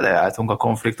meccsen, és úgy beleálltunk a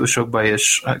konfliktusokba,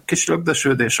 és kis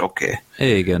lögdösődés, oké.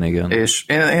 Igen. És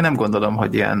én nem gondolom,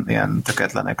 hogy ilyen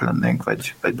töketlenek lennénk,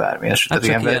 vagy bármi eset. Hát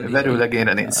ilyen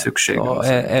verőlegényre nincs szükség.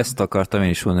 Ezt akartam én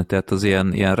is mondani, tehát az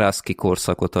ilyen Rászki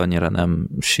korszakot annyira nem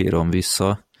sírom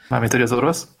vissza. Mármint, hogy az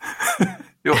orosz?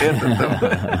 Jó,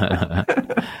 értettem.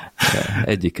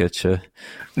 Egyiket se.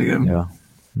 Igen. Ja.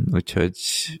 Úgyhogy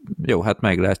jó, hát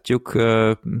meglátjuk.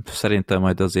 Szerintem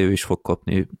majd az ő is fog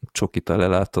kapni csokit a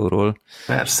lelátóról.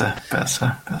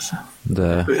 Persze.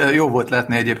 De... Jó volt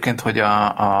látni egyébként, hogy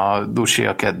a Dusi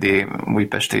a keddi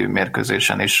újpesti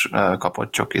mérkőzésen is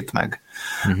kapott csokit, meg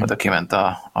oda kiment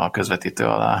a közvetítő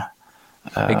alá.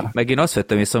 Meg én azt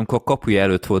vettem észre, amikor a kapuja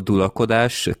előtt volt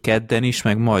dulakodás, kedden is,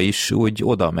 meg ma is úgy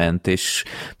oda ment, és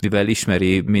mivel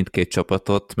ismeri mindkét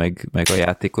csapatot, meg a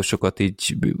játékosokat,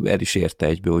 így el is érte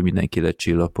egyből, hogy mindenki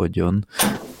lecsillapodjon.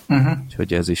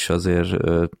 Úgyhogy ez is azért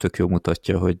tök jó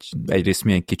mutatja, hogy egyrészt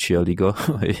milyen kicsi a liga,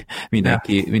 hogy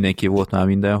mindenki volt már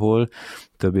mindenhol,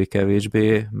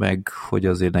 többé-kevésbé, meg hogy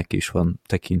azért neki is van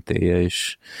tekintélye,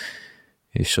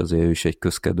 és azért ő is egy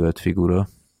közkedvelt figura.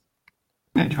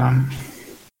 Így van.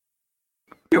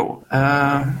 Jó.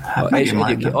 Hát és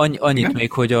annyit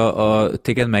még, hogy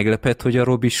téged meglepett, hogy a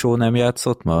Robi Shaw nem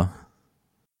játszott ma?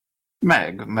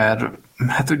 Mert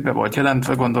hát úgy be volt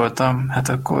jelentve, gondoltam, hát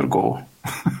akkor go.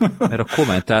 Mert a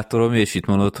kommentátorom is itt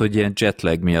mondott, hogy ilyen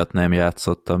jetlag miatt nem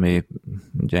játszott, ami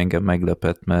ugye engem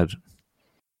meglepett, mert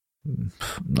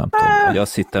nem tudom, hogy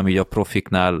azt hittem, hogy a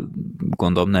profiknál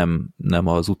gondolom nem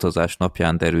az utazás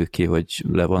napján derül ki, hogy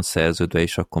le van szerződve,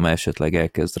 és akkor már esetleg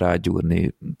elkezd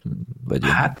rágyúrni, vagy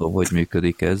hát, nem tudom, hogy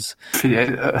működik ez.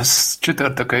 Figyelj,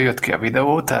 csütörtökön jött ki a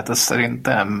videó, tehát azt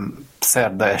szerintem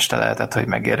szerda este lehetett, hogy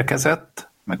megérkezett,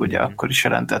 meg ugye akkor is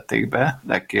jelentették be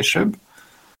legkésőbb.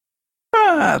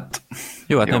 Hát...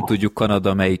 Jó, hát nem tudjuk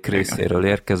Kanada melyik részéről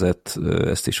érkezett,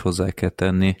 ezt is hozzá kell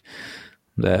tenni.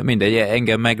 De mindegy,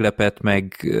 engem meglepett,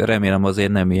 meg remélem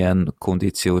azért nem ilyen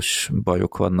kondíciós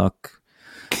bajok vannak,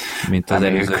 mint az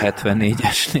előző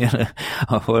 74-esnél,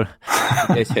 ahol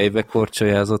egy helybe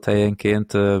korcsolyázott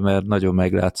helyenként, mert nagyon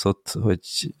meglátszott,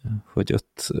 hogy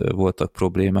ott voltak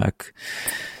problémák.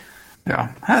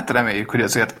 Ja, hát reméljük, hogy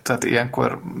azért, tehát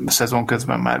ilyenkor szezon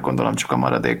közben már gondolom csak a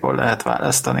maradékból lehet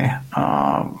választani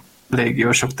a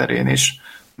légiósok terén is.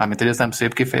 Mármint, hogy ez nem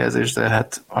szép kifejezés, de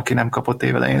hát aki nem kapott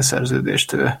évelején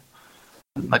szerződést, ő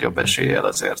nagyobb eséllyel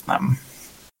azért nem.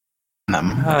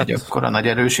 nem egy akkora nagy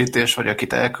erősítés, vagy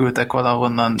akit elküldtek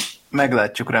valahonnan.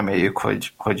 Meglátjuk, reméljük,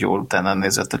 hogy jól utána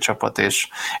nézett a csapat, és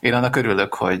én annak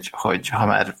örülök, hogy ha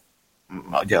már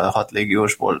ugye a 6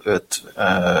 légiósból 5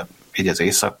 így az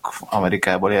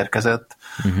Észak-Amerikából érkezett,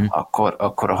 akkor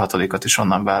a 6-at is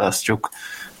onnan választjuk.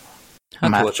 Hát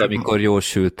már volt, amikor jól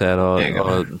sült el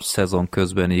a szezon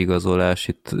közbeni igazolás,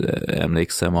 itt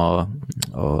emlékszem a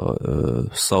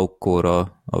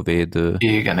Saukóra, a védő.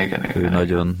 Igen. Ő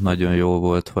nagyon, nagyon jó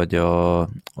volt, vagy azt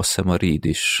hiszem a Reed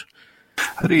is.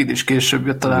 A Reed is később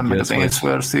jött, talán meg az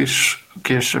Ainsworth is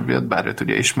később jött, bár őt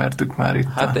ugye ismertük már itt.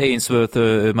 Hát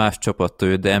Ainsworth más csapattól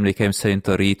jött, de emlékeim szerint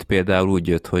a Reed például úgy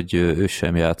jött, hogy ő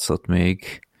sem játszott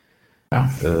még. Ja.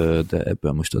 De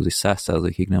ebben most az is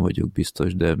 100%-ig nem vagyok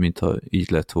biztos, de mintha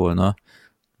így lett volna.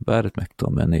 Bár meg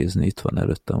tudom nézni, itt van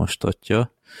előttem a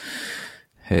statja.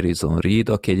 Harrison Reed,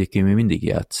 aki egyébként még mindig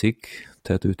játszik,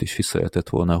 tehát őt is vissza lehetett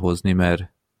volna hozni,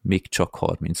 mert még csak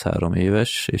 33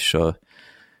 éves, és a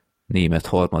német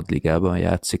harmadligában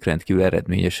játszik rendkívül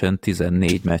eredményesen,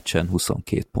 14 meccsen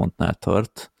 22 pontnál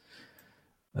tart.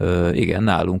 Igen,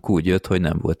 nálunk úgy jött, hogy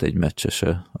nem volt egy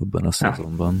meccsese abban a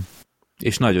szezonban.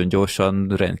 És nagyon gyorsan,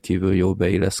 rendkívül jó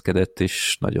beilleszkedett,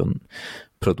 és nagyon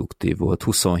produktív volt.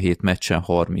 27 meccsen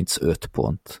 35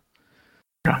 pont.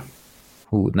 Ja.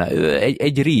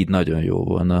 Egy Reed nagyon jó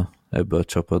volna ebbe a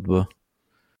csapatba.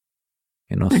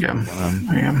 Én azt igen.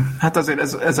 Hát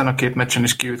azért ezen a 2 meccsen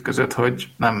is kiütközött, hogy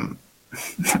nem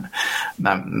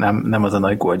az a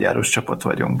nagy gólgyáros csapat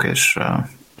vagyunk, és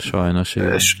sajnos,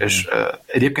 és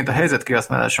egyébként a helyzet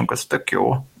kihasználásunk az tök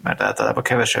jó, mert általában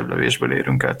kevesebb lövésből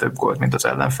érünk el több gólt, mint az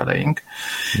ellenfeleink,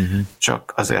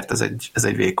 csak azért ez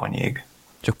egy vékony jég.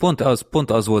 Csak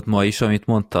pont az volt ma is, amit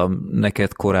mondtam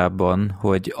neked korábban,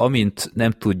 hogy amint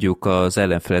nem tudjuk az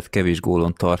ellenfelet kevés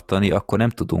gólon tartani, akkor nem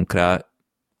tudunk rá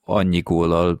annyi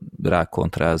góllal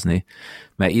rákontrázni.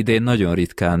 Mert idén nagyon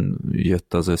ritkán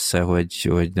jött az össze,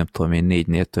 hogy nem tudom én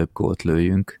 4-nél több gólt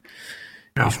lőjünk.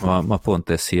 Ja. És ma pont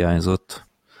ez hiányzott.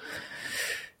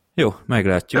 Jó,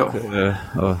 meglátjuk.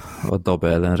 Jó. A DAB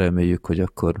ellen reméljük, hogy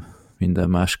akkor minden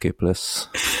másképp lesz.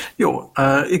 Jó,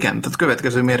 igen, tehát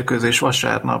következő mérkőzés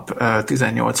vasárnap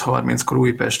 18:30-kor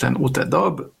Újpesten UTE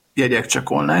DAB, jegyek csak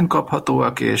online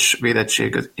kaphatóak, és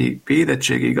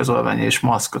védettségi igazolvány és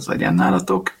maszk az legyen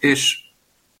nálatok, és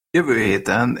jövő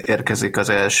héten érkezik az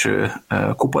első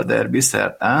kupaderbi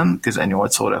szerdán,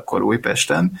 18 órakor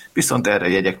Újpesten, viszont erre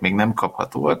jegyek még nem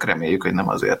kaphatóak, reméljük, hogy nem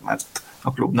azért, mert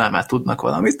a klubnál már tudnak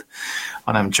valamit,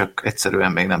 hanem csak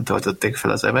egyszerűen még nem töltötték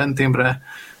fel az eventimre,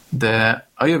 de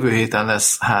a jövő héten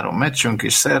lesz 3 meccsünk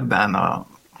is, szerdán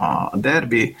a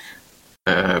derbi,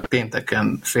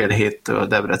 pénteken 6:30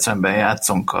 Debrecenben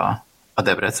játszunk a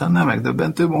Debrecennel,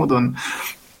 megdöbbentő módon,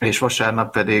 és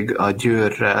vasárnap pedig a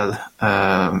Győrrel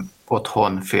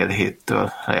otthon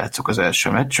 6:30 lejátszuk az első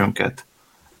meccsünket.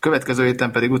 Következő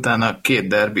héten pedig utána 2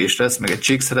 derbi is lesz, meg egy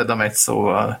Csíkszereda megy,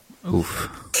 szóval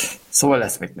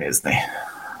lesz mit nézni.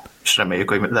 És reméljük,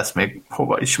 hogy lesz még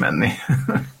hova is menni.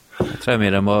 Hát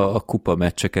remélem a kupa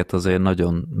meccseket azért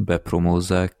nagyon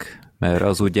bepromózzák, mert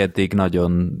az úgy eddig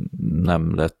nagyon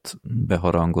nem lett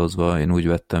beharangozva, én úgy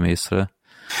vettem észre.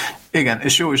 Igen,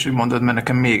 és jó is, hogy mondod, mert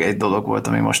nekem még egy dolog volt,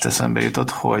 ami most eszembe jutott,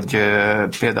 hogy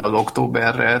például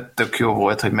októberre tök jó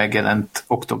volt, hogy megjelent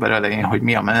október elején, hogy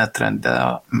mi a menetrend,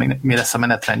 de mi lesz a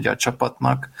menetrendje a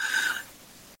csapatnak,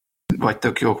 vagy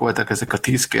tök jók voltak ezek a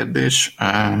 10 kérdés,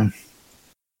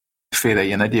 féle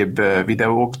ilyen egyéb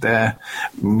videók, de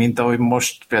mint ahogy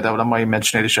most például a mai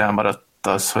meccsnél is elmaradt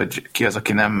az, hogy ki az,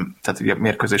 aki nem, tehát ugye a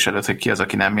mérkőzés előtt, hogy ki az,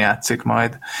 aki nem játszik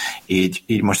majd,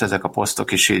 így most ezek a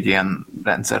posztok is így ilyen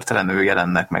rendszertelenül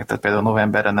jelennek meg. Tehát például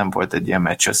novemberre nem volt egy ilyen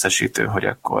meccs összesítő, hogy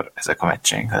akkor ezek a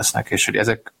meccseink lesznek, és hogy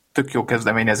ezek tök jó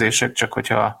kezdeményezések, csak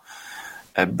hogyha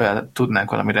ebben tudnánk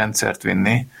valami rendszert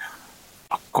vinni,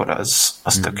 akkor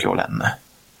az tök jó lenne.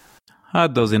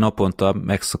 Hát, de azért naponta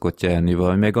meg szokott jelenni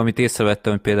valami. Meg amit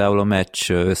észrevettem, hogy például a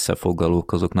meccs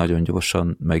összefoglalók azok nagyon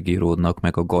gyorsan megíródnak,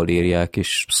 meg a galériák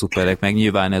is szuperek, meg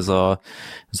nyilván ez a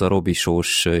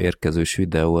Robisós érkezős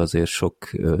videó azért sok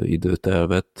időt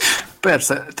elvett.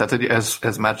 Persze, tehát hogy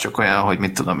ez már csak olyan, hogy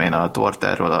mit tudom én a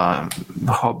tortáról, a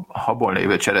habon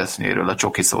lévő cseresznyéről a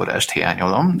csokiszórást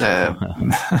hiányolom, de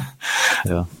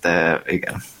ja. De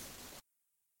igen.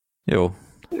 Jó.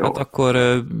 Hát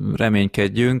akkor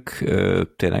reménykedjünk,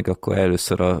 tényleg akkor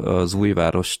először az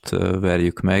Újvárost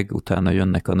verjük meg, utána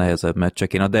jönnek a nehezebb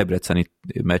meccsek. Én a debreceni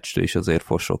meccsről is azért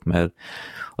fosok, mert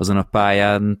azon a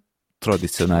pályán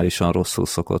tradicionálisan rosszul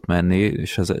szokott menni,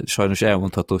 és ez sajnos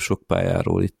elmondható sok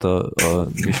pályáról, itt a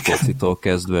Miskolcitól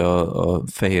kezdve a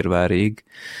Fehérvárig.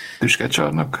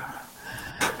 Tüskecsarnok?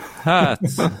 Hát...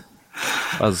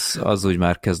 Az úgy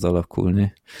már kezd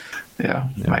alakulni.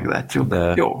 Ja, meglátjuk.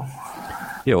 De...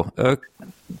 Jó.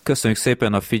 Köszönjük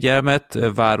szépen a figyelmet,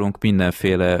 várunk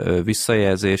mindenféle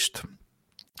visszajelzést.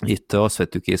 Itt azt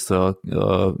vettük észre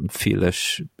a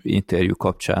Phil-es interjú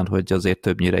kapcsán, hogy azért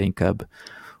többnyire inkább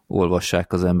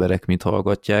olvassák az emberek, mint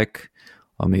hallgatják,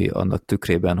 ami annak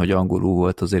tükrében, hogy angolul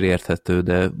volt, azért érthető,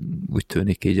 de úgy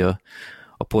tűnik így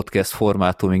a podcast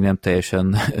formátum még nem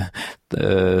teljesen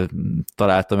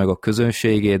találta meg a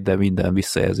közönségét, de minden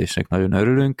visszajelzésnek nagyon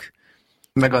örülünk.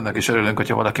 Meg annak is örülünk,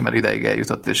 hogyha valaki már ideig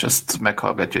eljutott, és ezt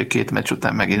meghallgatja, hogy 2 meccs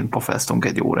után megint pofáztunk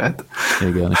 1 órát.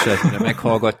 Igen, és lehet,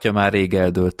 meghallgatja, már rég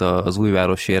eldőlt az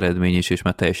újvárosi eredmény is, és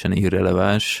már teljesen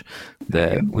irreleváns,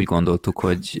 de úgy gondoltuk,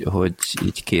 hogy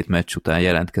így 2 meccs után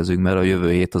jelentkezünk, mert a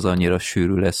jövő hét az annyira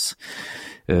sűrű lesz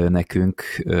nekünk,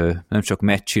 nem csak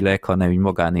mecksileg, hanem így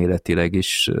magánéletileg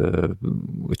is,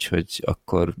 úgyhogy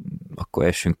akkor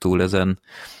essünk túl ezen.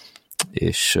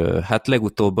 És hát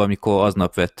legutóbb, amikor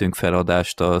aznap vettünk fel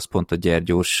adást, az pont a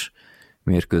Gyergyós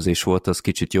mérkőzés volt, az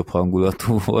kicsit jobb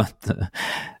hangulatú volt,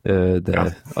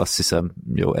 de azt hiszem,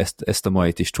 jó, ezt a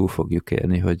mait is túl fogjuk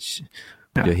élni, hogy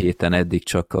a héten eddig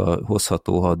csak a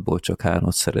hozható 6-ból csak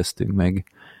 3-at szereztünk meg,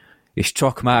 és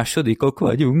csak másodikok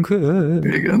vagyunk.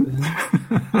 Igen.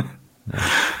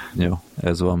 Jó,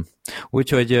 ez van.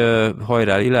 Úgyhogy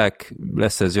hajrá Lilák,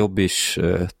 lesz ez jobb is,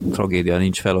 tragédia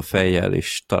nincs fel a fejjel,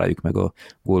 és találjuk meg a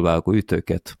gólvágó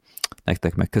ütőket.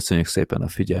 Nektek meg köszönjük szépen a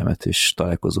figyelmet, és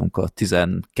találkozunk a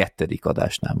 12.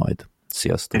 adásnál majd.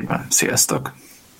 Sziasztok! Sziasztok!